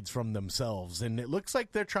protect our kids from themselves, and it looks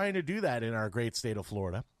like they're trying to do that in our great state of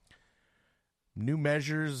Florida. New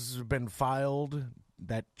measures have been filed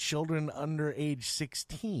that children under age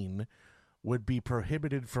 16 would be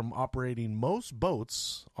prohibited from operating most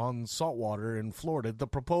boats on saltwater in Florida. The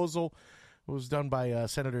proposal was done by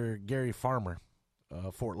Senator Gary Farmer,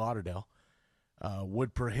 Fort Lauderdale,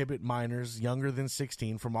 would prohibit minors younger than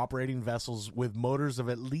 16 from operating vessels with motors of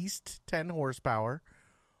at least 10 horsepower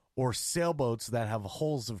or sailboats that have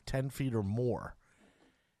hulls of 10 feet or more.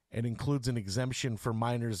 It includes an exemption for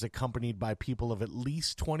minors accompanied by people of at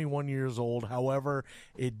least 21 years old. However,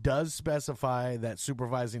 it does specify that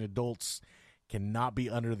supervising adults cannot be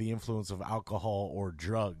under the influence of alcohol or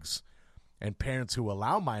drugs. And parents who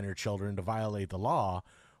allow minor children to violate the law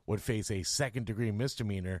would face a second-degree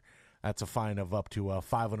misdemeanor. That's a fine of up to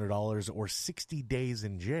 $500 or 60 days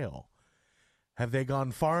in jail. Have they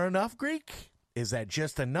gone far enough, Greek? Is that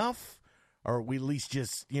just enough? Or are we at least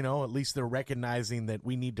at least they're recognizing that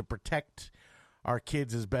we need to protect our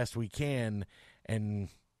kids as best we can. And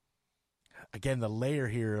again, the layer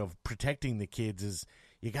here of protecting the kids is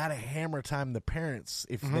you got to hammer time the parents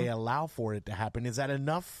if they allow for it to happen. Is that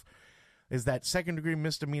enough? Is that second-degree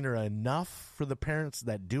misdemeanor enough for the parents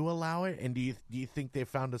that do allow it? And do you think they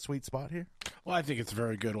found a sweet spot here? Well, I think it's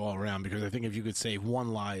very good all around, because I think if you could save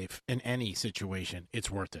one life in any situation, it's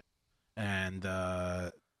worth it. And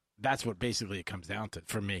that's what basically it comes down to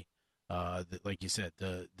for me. Like you said,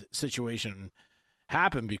 the situation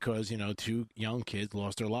happened because, two young kids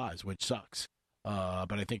lost their lives, which sucks.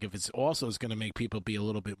 But I think if it's also is going to make people be a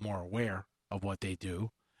little bit more aware of what they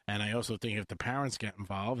do. And I also think if the parents get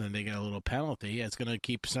involved and they get a little penalty, it's going to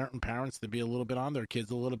keep certain parents to be a little bit on their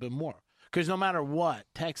kids a little bit more. Because no matter what,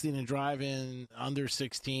 texting and driving under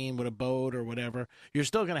 16 with a boat or whatever, you're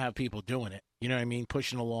still going to have people doing it. You know what I mean?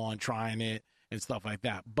 Pushing along, trying it, and stuff like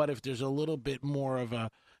that. But if there's a little bit more of a,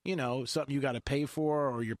 something you got to pay for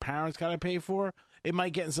or your parents got to pay for, it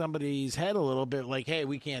might get in somebody's head a little bit like, hey,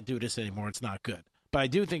 we can't do this anymore. It's not good. But I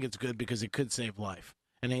do think it's good because it could save life.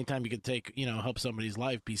 And anytime you could take, help somebody's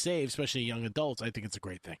life be saved, especially young adults, I think it's a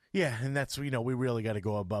great thing. Yeah, and that's, we really got to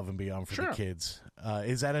go above and beyond for the kids.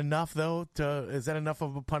 Is that enough, though? Is that enough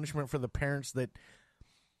of a punishment for the parents that,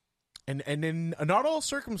 and in not all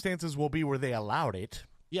circumstances will be where they allowed it.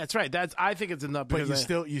 Yeah, that's right. I think it's enough. But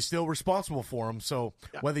you're still responsible for them, so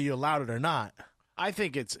whether you allowed it or not. I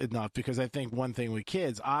think it's enough because I think one thing with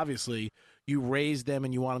kids, obviously, you raise them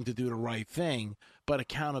and you want them to do the right thing, but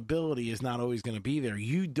accountability is not always going to be there.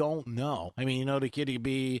 You don't know. I mean, the kid could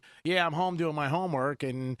be, I'm home doing my homework,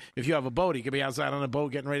 and if you have a boat, he could be outside on a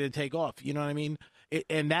boat getting ready to take off. You know what I mean?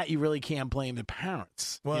 And that you really can't blame the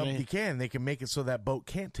parents. Well, you can. They can make it so that boat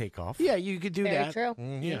can't take off. Yeah, you could do that. Very true.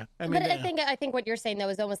 Mm-hmm. Yeah. But I think what you're saying, though,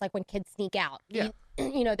 is almost like when kids sneak out. Yeah.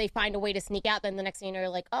 They find a way to sneak out, then the next thing you're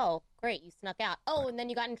like, oh, great, you snuck out. Oh, and then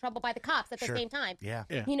you got in trouble by the cops at the same time. Yeah.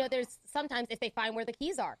 There's sometimes if they find where the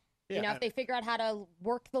keys are. You know, if they figure out how to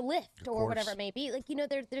work the lift or whatever it may be, like, you know,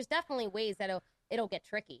 there's definitely ways that it'll get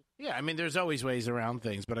tricky. Yeah, I mean, there's always ways around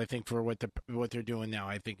things, but I think for what they're doing now,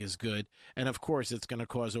 I think is good. And of course, it's going to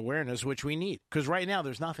cause awareness, which we need, because right now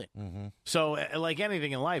there's nothing. Mm-hmm. So, like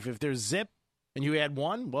anything in life, if there's zip and you add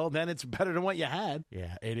one, well, then it's better than what you had.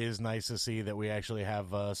 Yeah, it is nice to see that we actually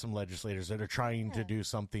have some legislators that are trying to do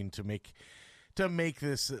something to make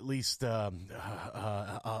this at least a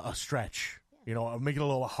stretch. You know, make it a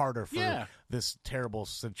little harder for this terrible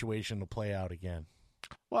situation to play out again.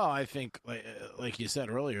 Well, I think, like you said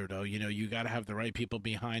earlier, though, you know, you got to have the right people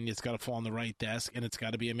behind you. It's got to fall on the right desk, and it's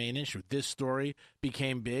got to be a main issue. This story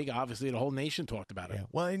became big. Obviously, the whole nation talked about it. Yeah.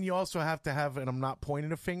 Well, and you also have to have, and I'm not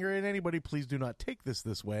pointing a finger at anybody, please do not take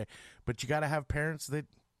this way, but you got to have parents that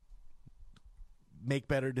make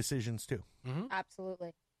better decisions, too. Mm-hmm.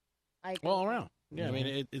 Absolutely. I agree. All around. Yeah, I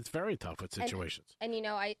mean, it's very tough with situations. And you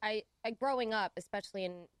know, I growing up, especially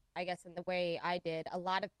in the way I did, a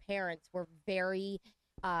lot of parents were very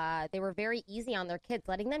easy on their kids,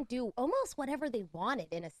 letting them do almost whatever they wanted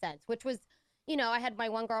in a sense, which was, you know, I had my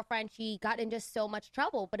one girlfriend, she got into so much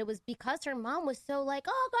trouble, but it was because her mom was so like,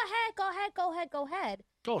 oh, go ahead.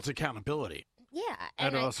 Oh, it's accountability. Yeah.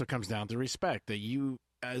 And it also comes down to respect that you,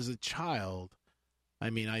 as a child, I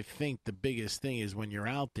mean, I think the biggest thing is when you're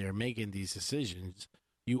out there making these decisions,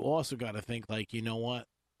 you also got to think like, you know what,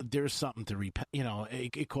 there's something to you know,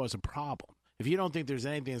 it caused a problem. If you don't think there's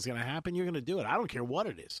anything that's going to happen, you're going to do it. I don't care what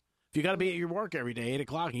it is. If you got to be at your work every day, 8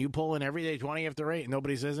 o'clock, and you pull in every day 20 after 8 and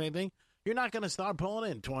nobody says anything, you're not going to start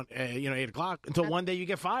pulling in 8 o'clock until one day you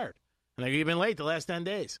get fired. And like, you've been late the last 10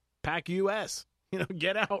 days. Pack US. You know,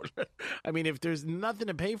 get out. I mean, if there's nothing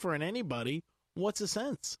to pay for in anybody, what's the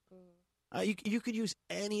sense? You could use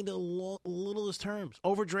any of the littlest terms.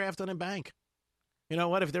 Overdraft on a bank. You know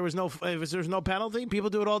what? If there's no penalty, people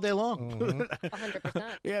do it all day long. 100%.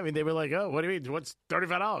 Yeah, I mean, they were like, oh, what do you mean? What's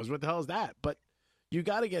 $35? What the hell is that? But you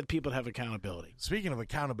got to get people to have accountability. Speaking of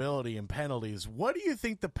accountability and penalties, what do you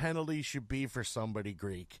think the penalty should be for somebody,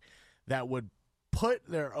 Greek, that would put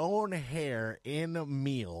their own hair in a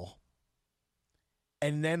meal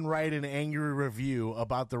and then write an angry review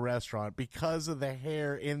about the restaurant because of the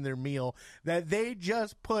hair in their meal that they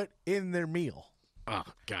just put in their meal? Oh,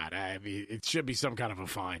 God, I mean, it should be some kind of a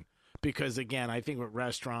fine. Because, again, I think with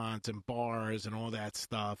restaurants and bars and all that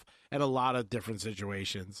stuff, and a lot of different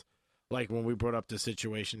situations, like when we brought up the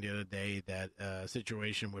situation the other day, that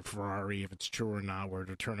situation with Ferrari, if it's true or not, we're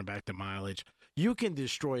returning back to mileage, you can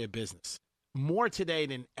destroy a business. More today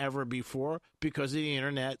than ever before because of the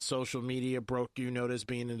internet, social media broke you notice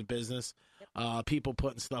being in the business, people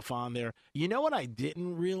putting stuff on there. You know what I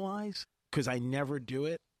didn't realize? Because I never do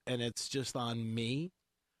it, and it's just on me,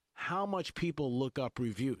 how much people look up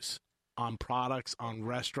reviews on products, on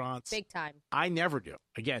restaurants. Big time. I never do.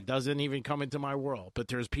 Again, doesn't even come into my world. But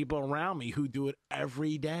there's people around me who do it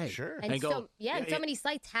every day. Sure. And so many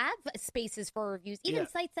sites have spaces for reviews. Even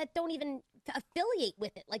sites that don't even affiliate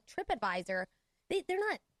with it, like TripAdvisor. They're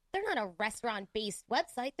not a restaurant-based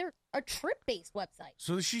website. They're a trip-based website.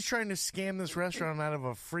 So she's trying to scam this restaurant out of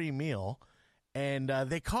a free meal, and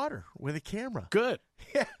they caught her with a camera. Good.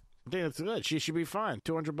 Yeah. I think that's good. She should be fine.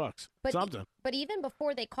 $200. Something. But even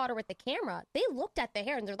before they caught her with the camera, they looked at the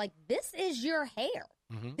hair and they're like, "This is your hair.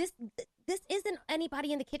 Mm-hmm. This isn't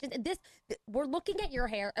anybody in the kitchen. We're looking at your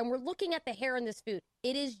hair and we're looking at the hair in this food.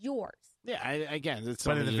 It is yours." Yeah. It's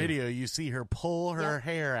but in the video, you see her pull her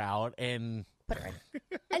hair out and put it right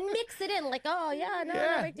and mix it in. Like, oh yeah,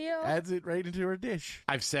 no big deal. Adds it right into her dish.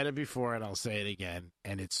 I've said it before and I'll say it again,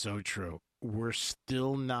 and it's so true. We're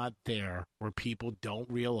still not there where people don't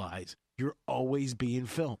realize you're always being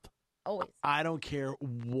filmed. Always. I don't care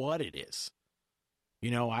what it is. You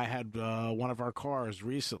know, I had one of our cars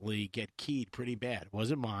recently get keyed pretty bad. It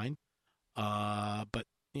wasn't mine. But,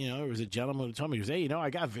 you know, there was a gentleman who told me, he goes, "Hey, you know, I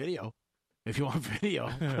got video. If you want video."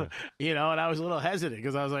 You know, and I was a little hesitant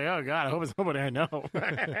because I was like, oh, God, I hope it's somebody I know.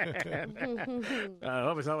 I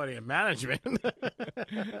hope it's somebody in management.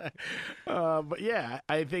 But, yeah,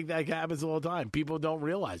 I think that happens all the time. People don't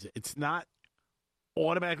realize it. It's not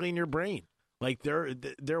automatically in your brain. Like,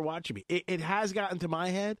 they're watching me. It has gotten to my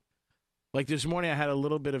head. Like this morning, I had a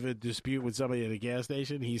little bit of a dispute with somebody at a gas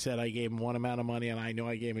station. He said I gave him one amount of money, and I know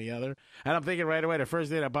I gave him the other. And I'm thinking right away, the first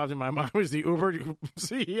thing that popped in my mind was the Uber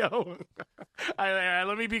CEO.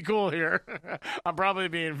 Let me be cool here. I'm probably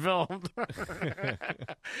being filmed.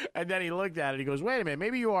 And then he looked at it. He goes, "Wait a minute.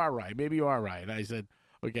 Maybe you are right. Maybe you are right." And I said,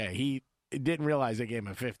 "Okay." He didn't realize I gave him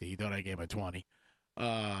a 50. He thought I gave him a 20.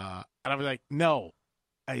 And I was like, "No."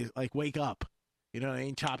 I wake up. You know what I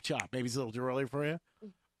mean? Chop, chop. Maybe it's a little too early for you.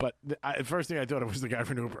 But the first thing I thought it was the guy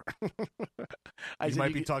from Uber. You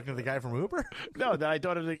might be talking to the guy from Uber? No, I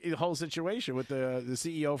thought of the whole situation with the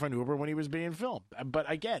CEO from Uber when he was being filmed.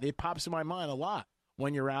 But again, it pops in my mind a lot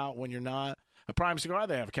when you're out, when you're not. A Prime Cigar,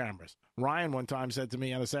 they have cameras. Ryan one time said to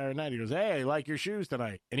me on a Saturday night, he goes, "Hey, I like your shoes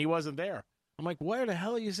tonight." And he wasn't there. I'm like, "Where the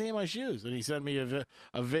hell are you seeing my shoes?" And he sent me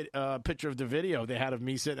a picture of the video they had of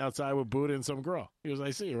me sitting outside with Buddha and some girl. He goes,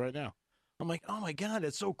 "I see you right now." I'm like, oh, my God,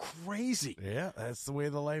 that's so crazy. Yeah, that's the way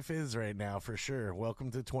the life is right now, for sure. Welcome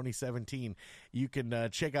to 2017. You can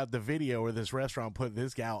check out the video where this restaurant put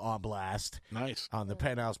this gal on blast. Nice. On the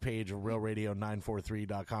Penthouse page of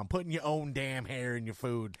RealRadio943.com. Putting your own damn hair in your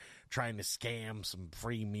food, trying to scam some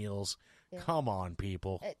free meals. Yeah. Come on,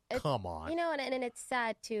 people. Come on. You know, and it's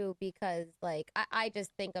sad, too, because, like, I just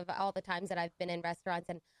think of all the times that I've been in restaurants,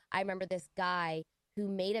 and I remember this guy who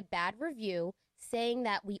made a bad review saying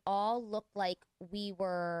that we all looked like we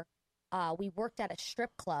worked at a strip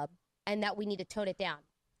club and that we need to tone it down.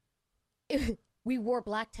 We wore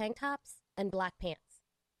black tank tops and black pants.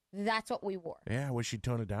 That's what we wore. Yeah, I wish you'd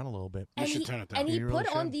tone it down a little bit. And he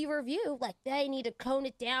put on the review, like, they need to tone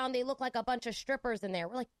it down. They look like a bunch of strippers in there.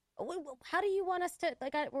 We're like, how do you want us to,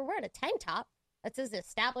 like, we're wearing a tank top that says the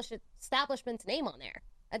establishment's name on there.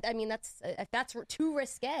 I mean, if that's too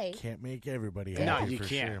risque. Can't make everybody happy. No, you for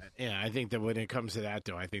can't. Sure. Yeah, I think that when it comes to that,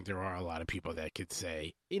 though, I think there are a lot of people that could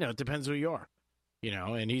say, you know, it depends who you are. You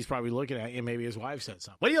know, and he's probably looking at you. Maybe his wife said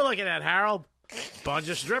something. What are you looking at, Harold? Bunch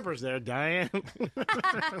of strippers there, Diane.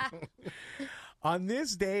 On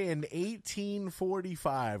this day in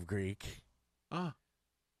 1845, Greek,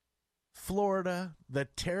 Florida, the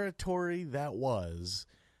territory that was,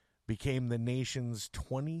 became the nation's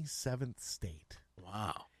 27th state.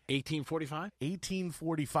 Wow. 1845?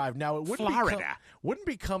 1845. Now, it wouldn't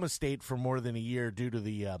become a state for more than a year due to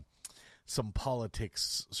the some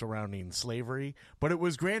politics surrounding slavery, but it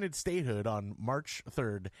was granted statehood on March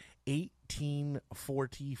 3rd,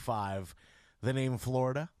 1845. The name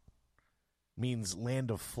Florida means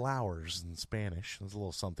land of flowers in Spanish. There's a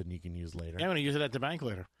little something you can use later. Yeah, I'm going to use it at the bank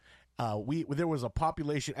later. There was a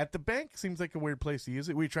population at the bank. Seems like a weird place to use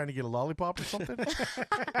it. Were you trying to get a lollipop or something?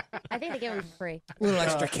 I think they give them free. A little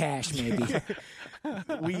extra cash, maybe.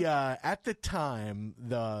 We at the time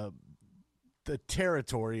the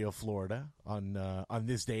territory of Florida on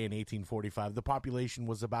this day in 1845, the population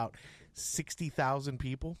was about 60,000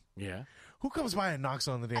 people. Yeah. Who comes by and knocks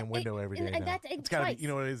on the damn window every day? Now? It's gotta be, you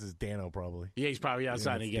know what it is? It's Dano probably. Yeah, he's probably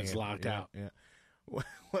outside and he gets locked out. Yeah.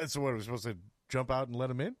 So what, we're supposed to jump out and let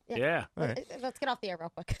him in? Yeah. Right. Let's get off the air real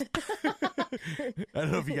quick. I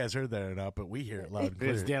don't know if you guys heard that or not, but we hear it loud and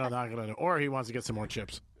clear. It's Dano knocking on it, or he wants to get some more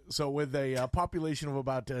chips. So with a population of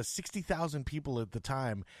about 60,000 people at the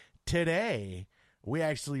time, today we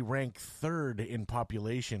actually rank third in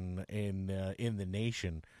population in the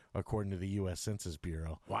nation, according to the U.S. Census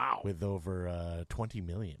Bureau. Wow. With over 20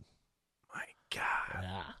 million. My God.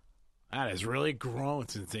 Yeah. That has really grown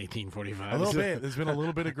since 1845. A little bit. There's been a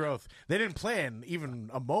little bit of growth. They didn't plan even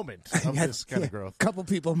a moment of this kind of growth. A couple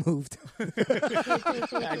people moved. I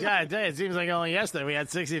gotta tell you, it seems like only yesterday we had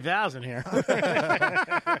 60,000 here.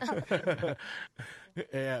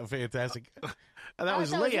 Yeah, fantastic. That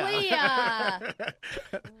was Leah.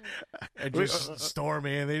 And just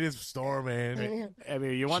storming. They just storming. I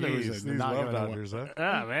mean, you wonder who's these love doctors, huh?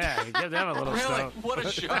 Oh, man. Give them a little Really? stone. What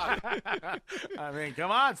a shock. I mean,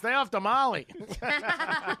 come on. Stay off the Molly.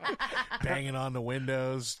 Banging on the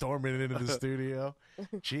windows, storming into the studio.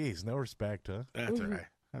 Jeez, no respect, huh? That's all right.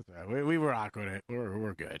 That's all right. We were awkward.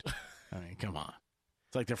 We're good. I mean, come on.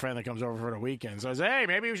 It's like the friend that comes over for the weekend says, "Hey,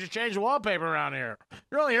 maybe we should change the wallpaper around here.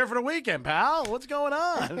 You're only here for the weekend, pal. What's going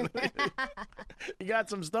on? You got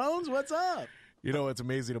some stones? What's up?" You know what's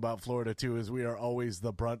amazing about Florida too is we are always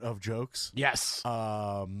the brunt of jokes. Yes. You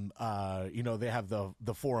know, they have the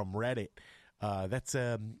forum Reddit. That's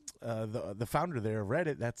the founder there of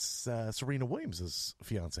Reddit. That's Serena Williams'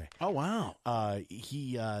 fiance. Oh wow.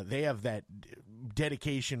 They have that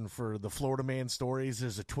dedication for the Florida Man stories.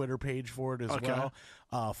 There's a Twitter page for it as well.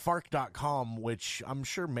 Fark.com, which I'm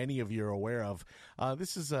sure many of you are aware of.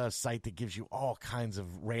 This is a site that gives you all kinds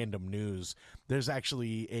of random news. There's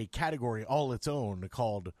actually a category all its own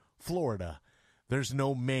called Florida. There's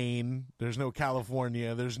no Maine. There's no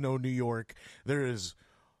California. There's no New York. There is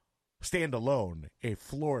standalone a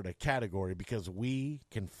Florida category because we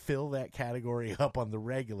can fill that category up on the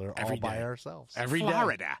regular all by ourselves. Every day.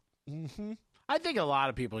 Florida. Mm-hmm. I think a lot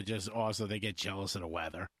of people just also they get jealous of the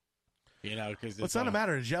weather. You know, because it's not a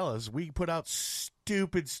matter of jealous. We put out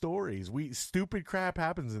stupid stories. Stupid crap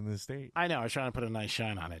happens in this state. I know. I was trying to put a nice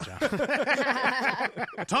shine on it, John.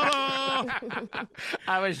 Ta-da!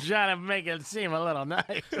 I was trying to make it seem a little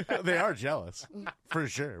nice. They are jealous, for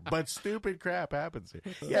sure. But stupid crap happens here.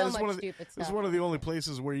 So much stupid stuff. It's one of the only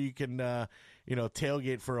places where you can,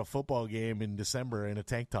 tailgate for a football game in December in a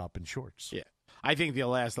tank top and shorts. Yeah. I think the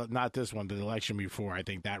last, not this one, but the election before, I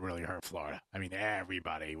think that really hurt Florida. I mean,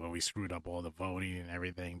 everybody, when we screwed up all the voting and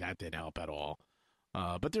everything, that didn't help at all.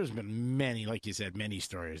 But there's been many, like you said, many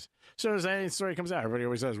stories. So as any story comes out, everybody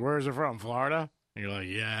always says, where is it from, Florida? And you're like,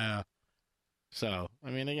 yeah. So, I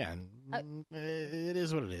mean, again, it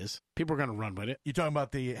is what it is. People are going to run with it. You talking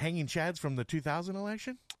about the hanging chads from the 2000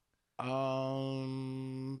 election?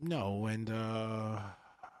 No, and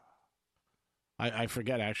I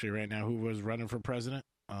forget actually right now who was running for president.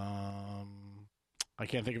 I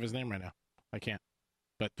can't think of his name right now. I can't.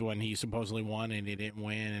 But when he supposedly won and he didn't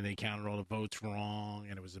win and they counted all the votes wrong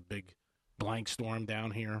and it was a big blank storm down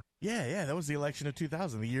here. Yeah, that was the election of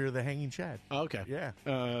 2000, the year of the hanging chad. Okay. Yeah.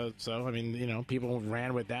 So, I mean, people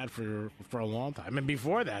ran with that for a long time. And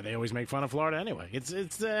before that, they always make fun of Florida anyway.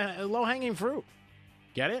 It's low-hanging fruit.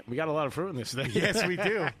 Get it? We got a lot of fruit in this thing. Yes, we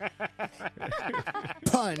do.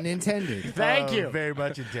 Pun intended. Thank you. Very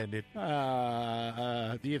much intended.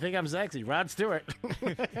 Do you think I'm sexy? Rod Stewart.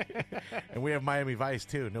 And we have Miami Vice,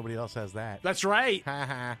 too. Nobody else has that. That's right.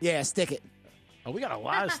 Yeah, stick it. Oh, we got a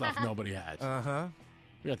lot of stuff nobody has. Uh-huh.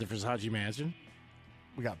 We got the Versace Mansion.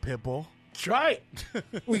 We got Pitbull. That's right.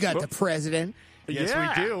 We got the president. Yes,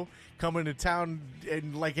 Yeah. we do. Coming to town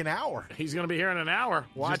in like an hour. He's going to be here in an hour.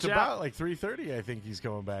 Watch Just out. about like 3:30, I think he's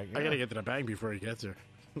coming back. I got to get to the bank before he gets here.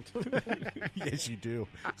 Yes, you do,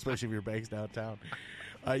 especially if your bank's downtown.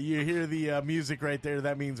 You hear the music right there.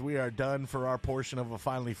 That means we are done for our portion of a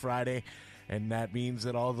Finally Friday, and that means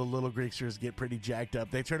that all the little Greeksters get pretty jacked up.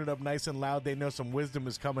 They turn it up nice and loud. They know some wisdom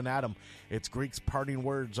is coming at them. It's Greek's Parting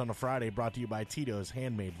Words on a Friday, brought to you by Tito's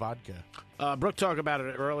Handmade Vodka. Brooke talked about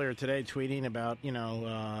it earlier today, tweeting about,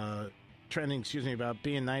 trending, about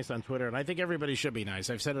being nice on Twitter. And I think everybody should be nice.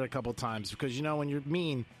 I've said it a couple times because, when you're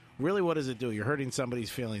mean, really what does it do? You're hurting somebody's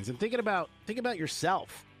feelings. And think about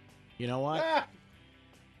yourself. You know what?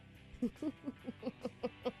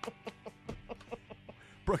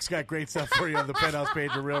 Brooke's got great stuff for you on the Penthouse page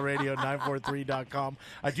of RealRadio943.com.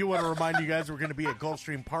 I do want to remind you guys we're going to be at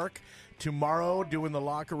Gulfstream Park tomorrow doing the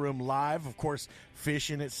Locker Room Live. Of course,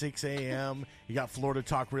 fishing at 6 a.m. You got Florida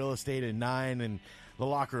Talk Real Estate at 9 and the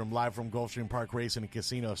Locker Room live from Gulfstream Park Racing and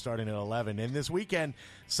Casino starting at 11. And this weekend,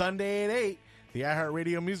 Sunday at 8, the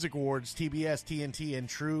iHeartRadio Music Awards, TBS, TNT, and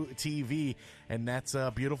True TV. And that's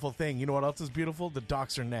a beautiful thing. You know what else is beautiful? The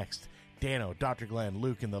docs are next. Dano, Dr. Glenn,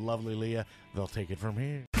 Luke, and the lovely Leah, they'll take it from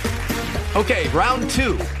here. Okay, round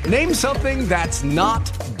 2. Name something that's not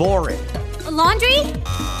boring. A laundry?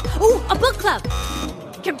 Ooh, a book club.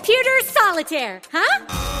 Computer solitaire, huh?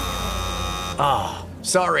 Ah,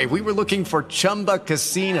 sorry, we were looking for Chumba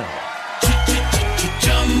Casino.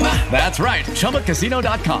 That's right,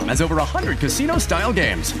 ChumbaCasino.com has over 100 casino-style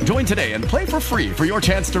games. Join today and play for free for your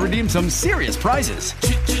chance to redeem some serious prizes.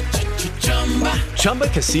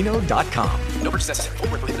 ChumbaCasino.com. No purchase necessary. Void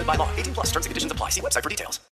where prohibited by law. 18+ terms and conditions apply. See website for details.